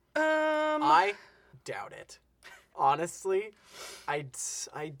end. I doubt it. Honestly, I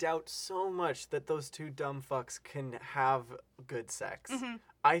doubt so much that those two dumb fucks can have good sex.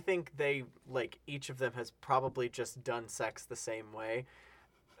 I think they, like, each of them has probably just done sex the same way.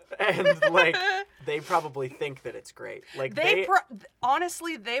 And, like, they probably think that it's great. Like,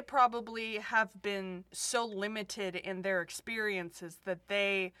 honestly, they probably have been so limited in their experiences that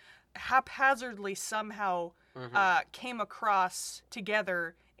they haphazardly somehow came across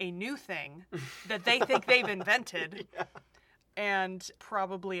together a new thing that they think they've invented, and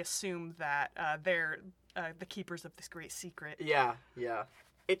probably assume that they're the keepers of this great secret. Yeah.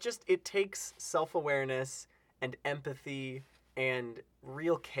 It takes self-awareness and empathy and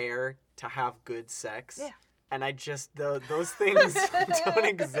real care to have good sex. Yeah. And those things don't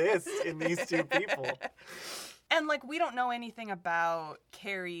exist in these two people. And, like, we don't know anything about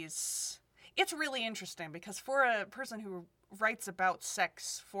Carrie's... It's really interesting, because for a person who writes about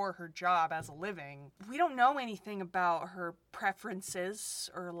sex for her job as a living, we don't know anything about her preferences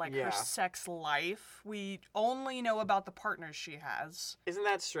or, like, her sex life. We only know about the partners she has. Isn't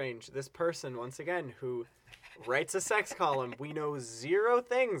that strange? This person, once again, who writes a sex column, we know zero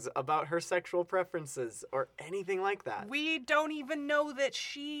things about her sexual preferences or anything like that. We don't even know that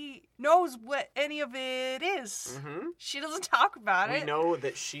she knows what any of it is. She doesn't talk about it. We know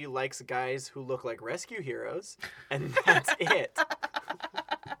that she likes guys who look like rescue heroes, and that's it.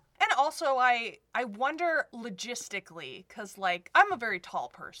 And also, I wonder logistically, because, like, I'm a very tall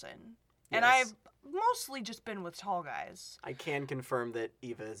person, and I've mostly just been with tall guys. I can confirm that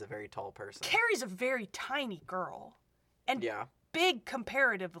Eva is a very tall person. Carrie's a very tiny girl, and Big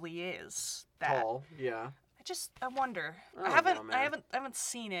comparatively is that. Tall, yeah. I wonder. I haven't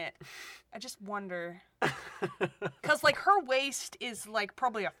seen it. I just wonder. Cause, like, her waist is, like,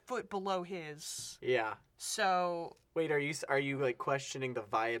 probably a foot below his. Yeah. So. Wait, are you like questioning the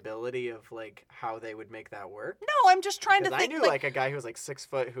viability of, like, how they would make that work? No, I'm just trying to think. I knew like a guy who was like 6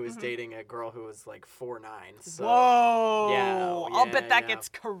 foot who was dating a girl who was like 4'9". So, whoa! Yeah, I'll bet that gets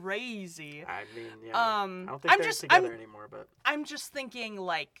crazy. I mean, I don't think they're together anymore, but I'm just thinking,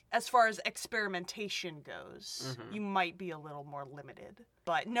 like, as far as experimentation goes, you might be a little more limited.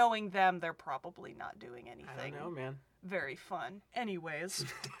 But knowing them, they're probably not doing anything. I don't know, man. Very fun. Anyways,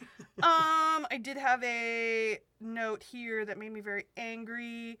 I did have a note here that made me very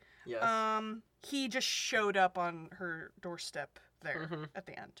angry. Yes. He just showed up on her doorstep there at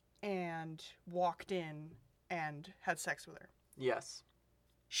the end and walked in and had sex with her. Yes.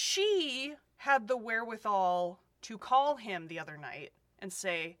 She had the wherewithal to call him the other night and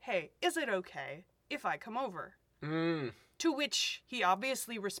say, "Hey, is it okay if I come over?" To which he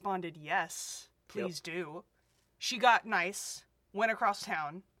obviously responded, "Yes, please do." She got nice, went across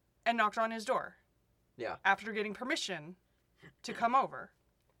town, and knocked on his door. Yeah. After getting permission to come over.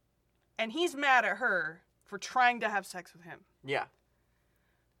 And he's mad at her for trying to have sex with him. Yeah.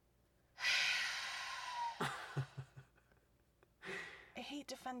 I hate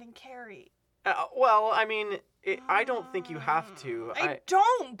defending Carrie. Well, I mean, I don't think you have to. I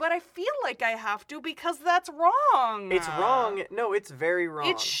don't, but I feel like I have to because that's wrong. It's wrong. No, it's very wrong.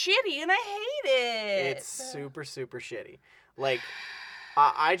 It's shitty, and I hate it. It's super, super shitty. Like,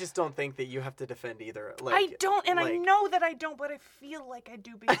 I just don't think that you have to defend either. Like, I don't, and I know that I don't, but I feel like I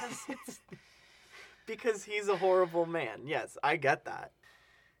do because it's... Because he's a horrible man. Yes, I get that.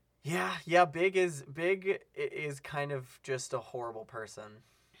 Yeah, Big is kind of just a horrible person.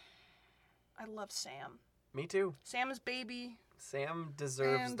 I love Sam. Me too. Sam is baby. Sam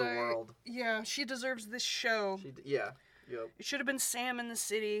deserves the world. Yeah, she deserves this show. Yep. It should have been Sam in the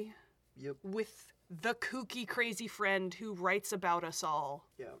city. Yep. With the kooky, crazy friend who writes about us all.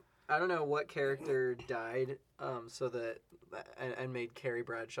 Yeah. I don't know what character died, so that and made Carrie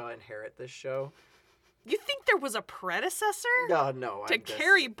Bradshaw inherit this show. You think there was a predecessor? No. To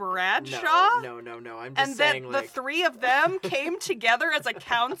Carrie Bradshaw? No. I'm just saying, and then the three of them came together as a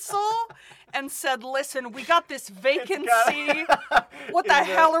council and said, listen, we got this vacancy. What the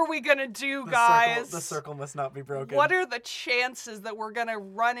hell are we going to do, guys? The circle must not be broken. What are the chances that we're going to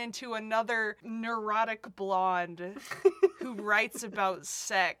run into another neurotic blonde who writes about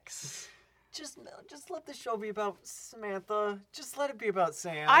sex? Just let the show be about Samantha. Just let it be about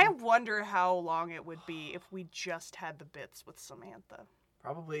Sam. I wonder how long it would be if we just had the bits with Samantha.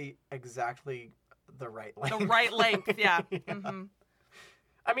 Probably exactly the right length. The right length, yeah. Mm-hmm.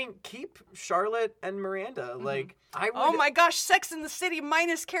 I mean, keep Charlotte and Miranda. Mm-hmm. Like, I would... Oh my gosh, Sex in the City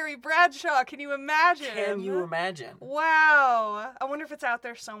minus Carrie Bradshaw. Can you imagine? Can you imagine? Wow. I wonder if it's out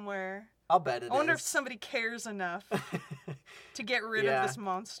there somewhere. I'll bet it is. I wonder if somebody cares enough to get rid of this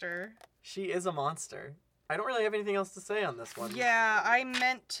monster. She is a monster. I don't really have anything else to say on this one. Yeah, I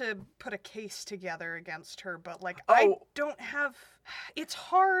meant to put a case together against her, but, like, I don't have... It's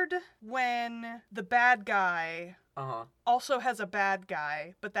hard when the bad guy also has a bad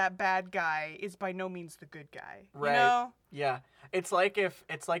guy, but that bad guy is by no means the good guy. Right. You know? Yeah. It's like if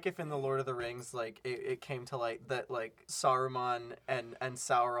in the Lord of the Rings, like, it came to light that, like, Saruman and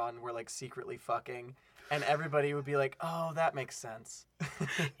Sauron were, like, secretly fucking. And everybody would be like, oh, that makes sense. It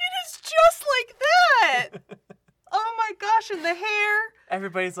is just like that! Oh my gosh, and the hair.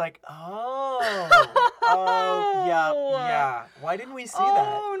 Everybody's like, yeah. Why didn't we see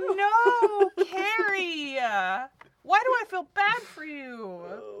that? Oh no, Carrie! Why do I feel bad for you?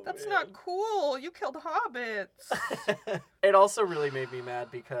 That's not cool. You killed hobbits. It also really made me mad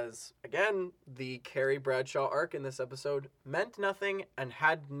because, again, the Carrie Bradshaw arc in this episode meant nothing and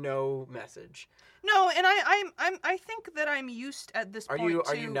had no message. No, and I think that I'm used at this point.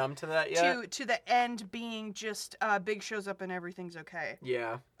 Are you numb to that yet? To the end being just Big shows up and everything's okay.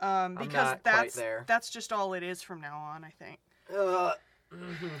 Yeah. Because that's just all it is from now on, I think.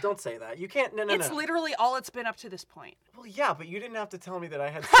 Don't say that. You can't. No. It's literally all it's been up to this point. Well, yeah, but you didn't have to tell me that I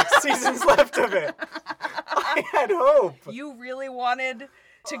had 6 seasons left of it. I had hope. You really wanted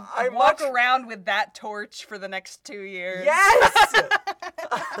to walk around with that torch for the next 2 years. Yes.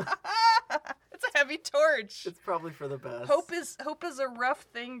 It's a heavy torch. It's probably for the best. Hope is a rough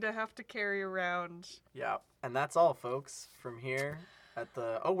thing to have to carry around. Yeah, and that's all, folks. From here at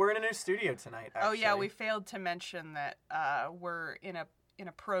we're in a new studio tonight. Actually. Oh yeah, we failed to mention that we're in a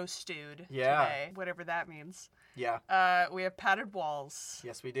pro stude today, whatever that means. Yeah. We have padded walls.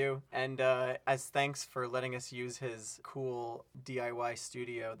 Yes, we do. And as thanks for letting us use his cool DIY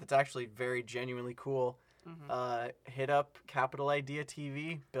studio, that's actually very genuinely cool. Mm-hmm. Hit up Capital Idea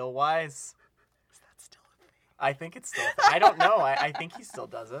TV, Bill Wise. Is that still a thing? I think it's still. I don't know. I think he still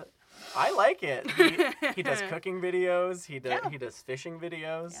does it. I like it. He does cooking videos. He does fishing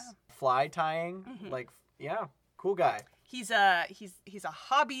videos. Yeah. Fly tying. Mm-hmm. Cool guy. He's a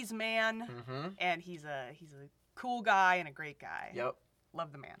hobbies man, and he's a cool guy and a great guy. Yep.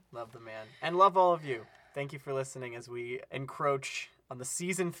 Love the man. Love the man. And love all of you. Thank you for listening as we encroach on the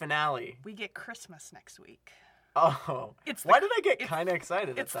season finale. We get Christmas next week. Oh. Why did I get kind of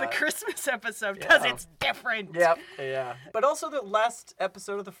excited at that? It's the Christmas episode because it's different. Yep. Yeah. But also the last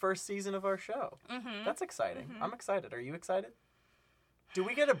episode of the first season of our show. Mm-hmm. That's exciting. Mm-hmm. I'm excited. Are you excited? Do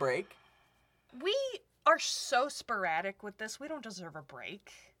we get a break? We are so sporadic with this. We don't deserve a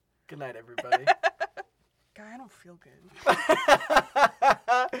break. Good night, everybody. Guy, I don't feel good.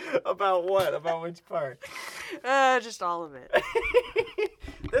 About what? About which part? Just all of it.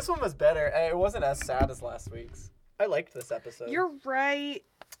 This one was better. It wasn't as sad as last week's. I liked this episode. You're right.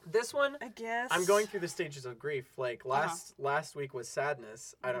 This one, I guess. I'm going through the stages of grief. Like, last week was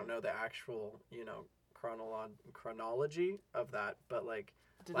sadness. I don't know the actual, chronology of that, but, like,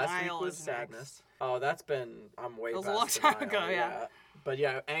 Denial Last week was is sadness. next. Oh, that's been. I'm way That was past a long time denial, ago, yeah. But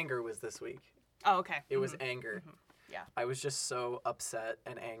yeah, anger was this week. Oh, okay. It was anger. Yeah. I was just so upset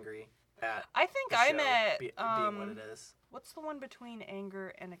and angry at. I think the I'm show at being what it is. What's the one between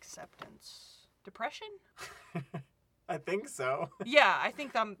anger and acceptance? Depression? I think so. Yeah, I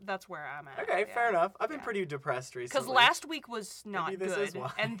think that's where I'm at. Okay, yeah. fair enough. I've been pretty depressed recently. Because last week was not Maybe this is good,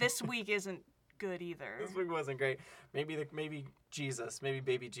 why. and this week isn't good either. This week wasn't great. Maybe Jesus, maybe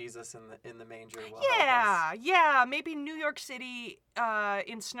baby Jesus in the manger will help us. Yeah. Maybe New York City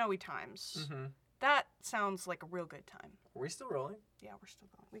in snowy times. Mm-hmm. That sounds like a real good time. Are we still rolling? Yeah, we're still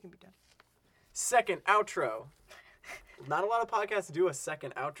going. We can be done. Second outro. Not a lot of podcasts do a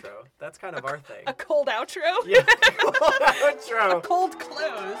second outro. That's kind of our thing. A cold outro? Yeah, outro. A cold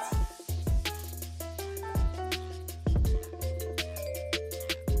close.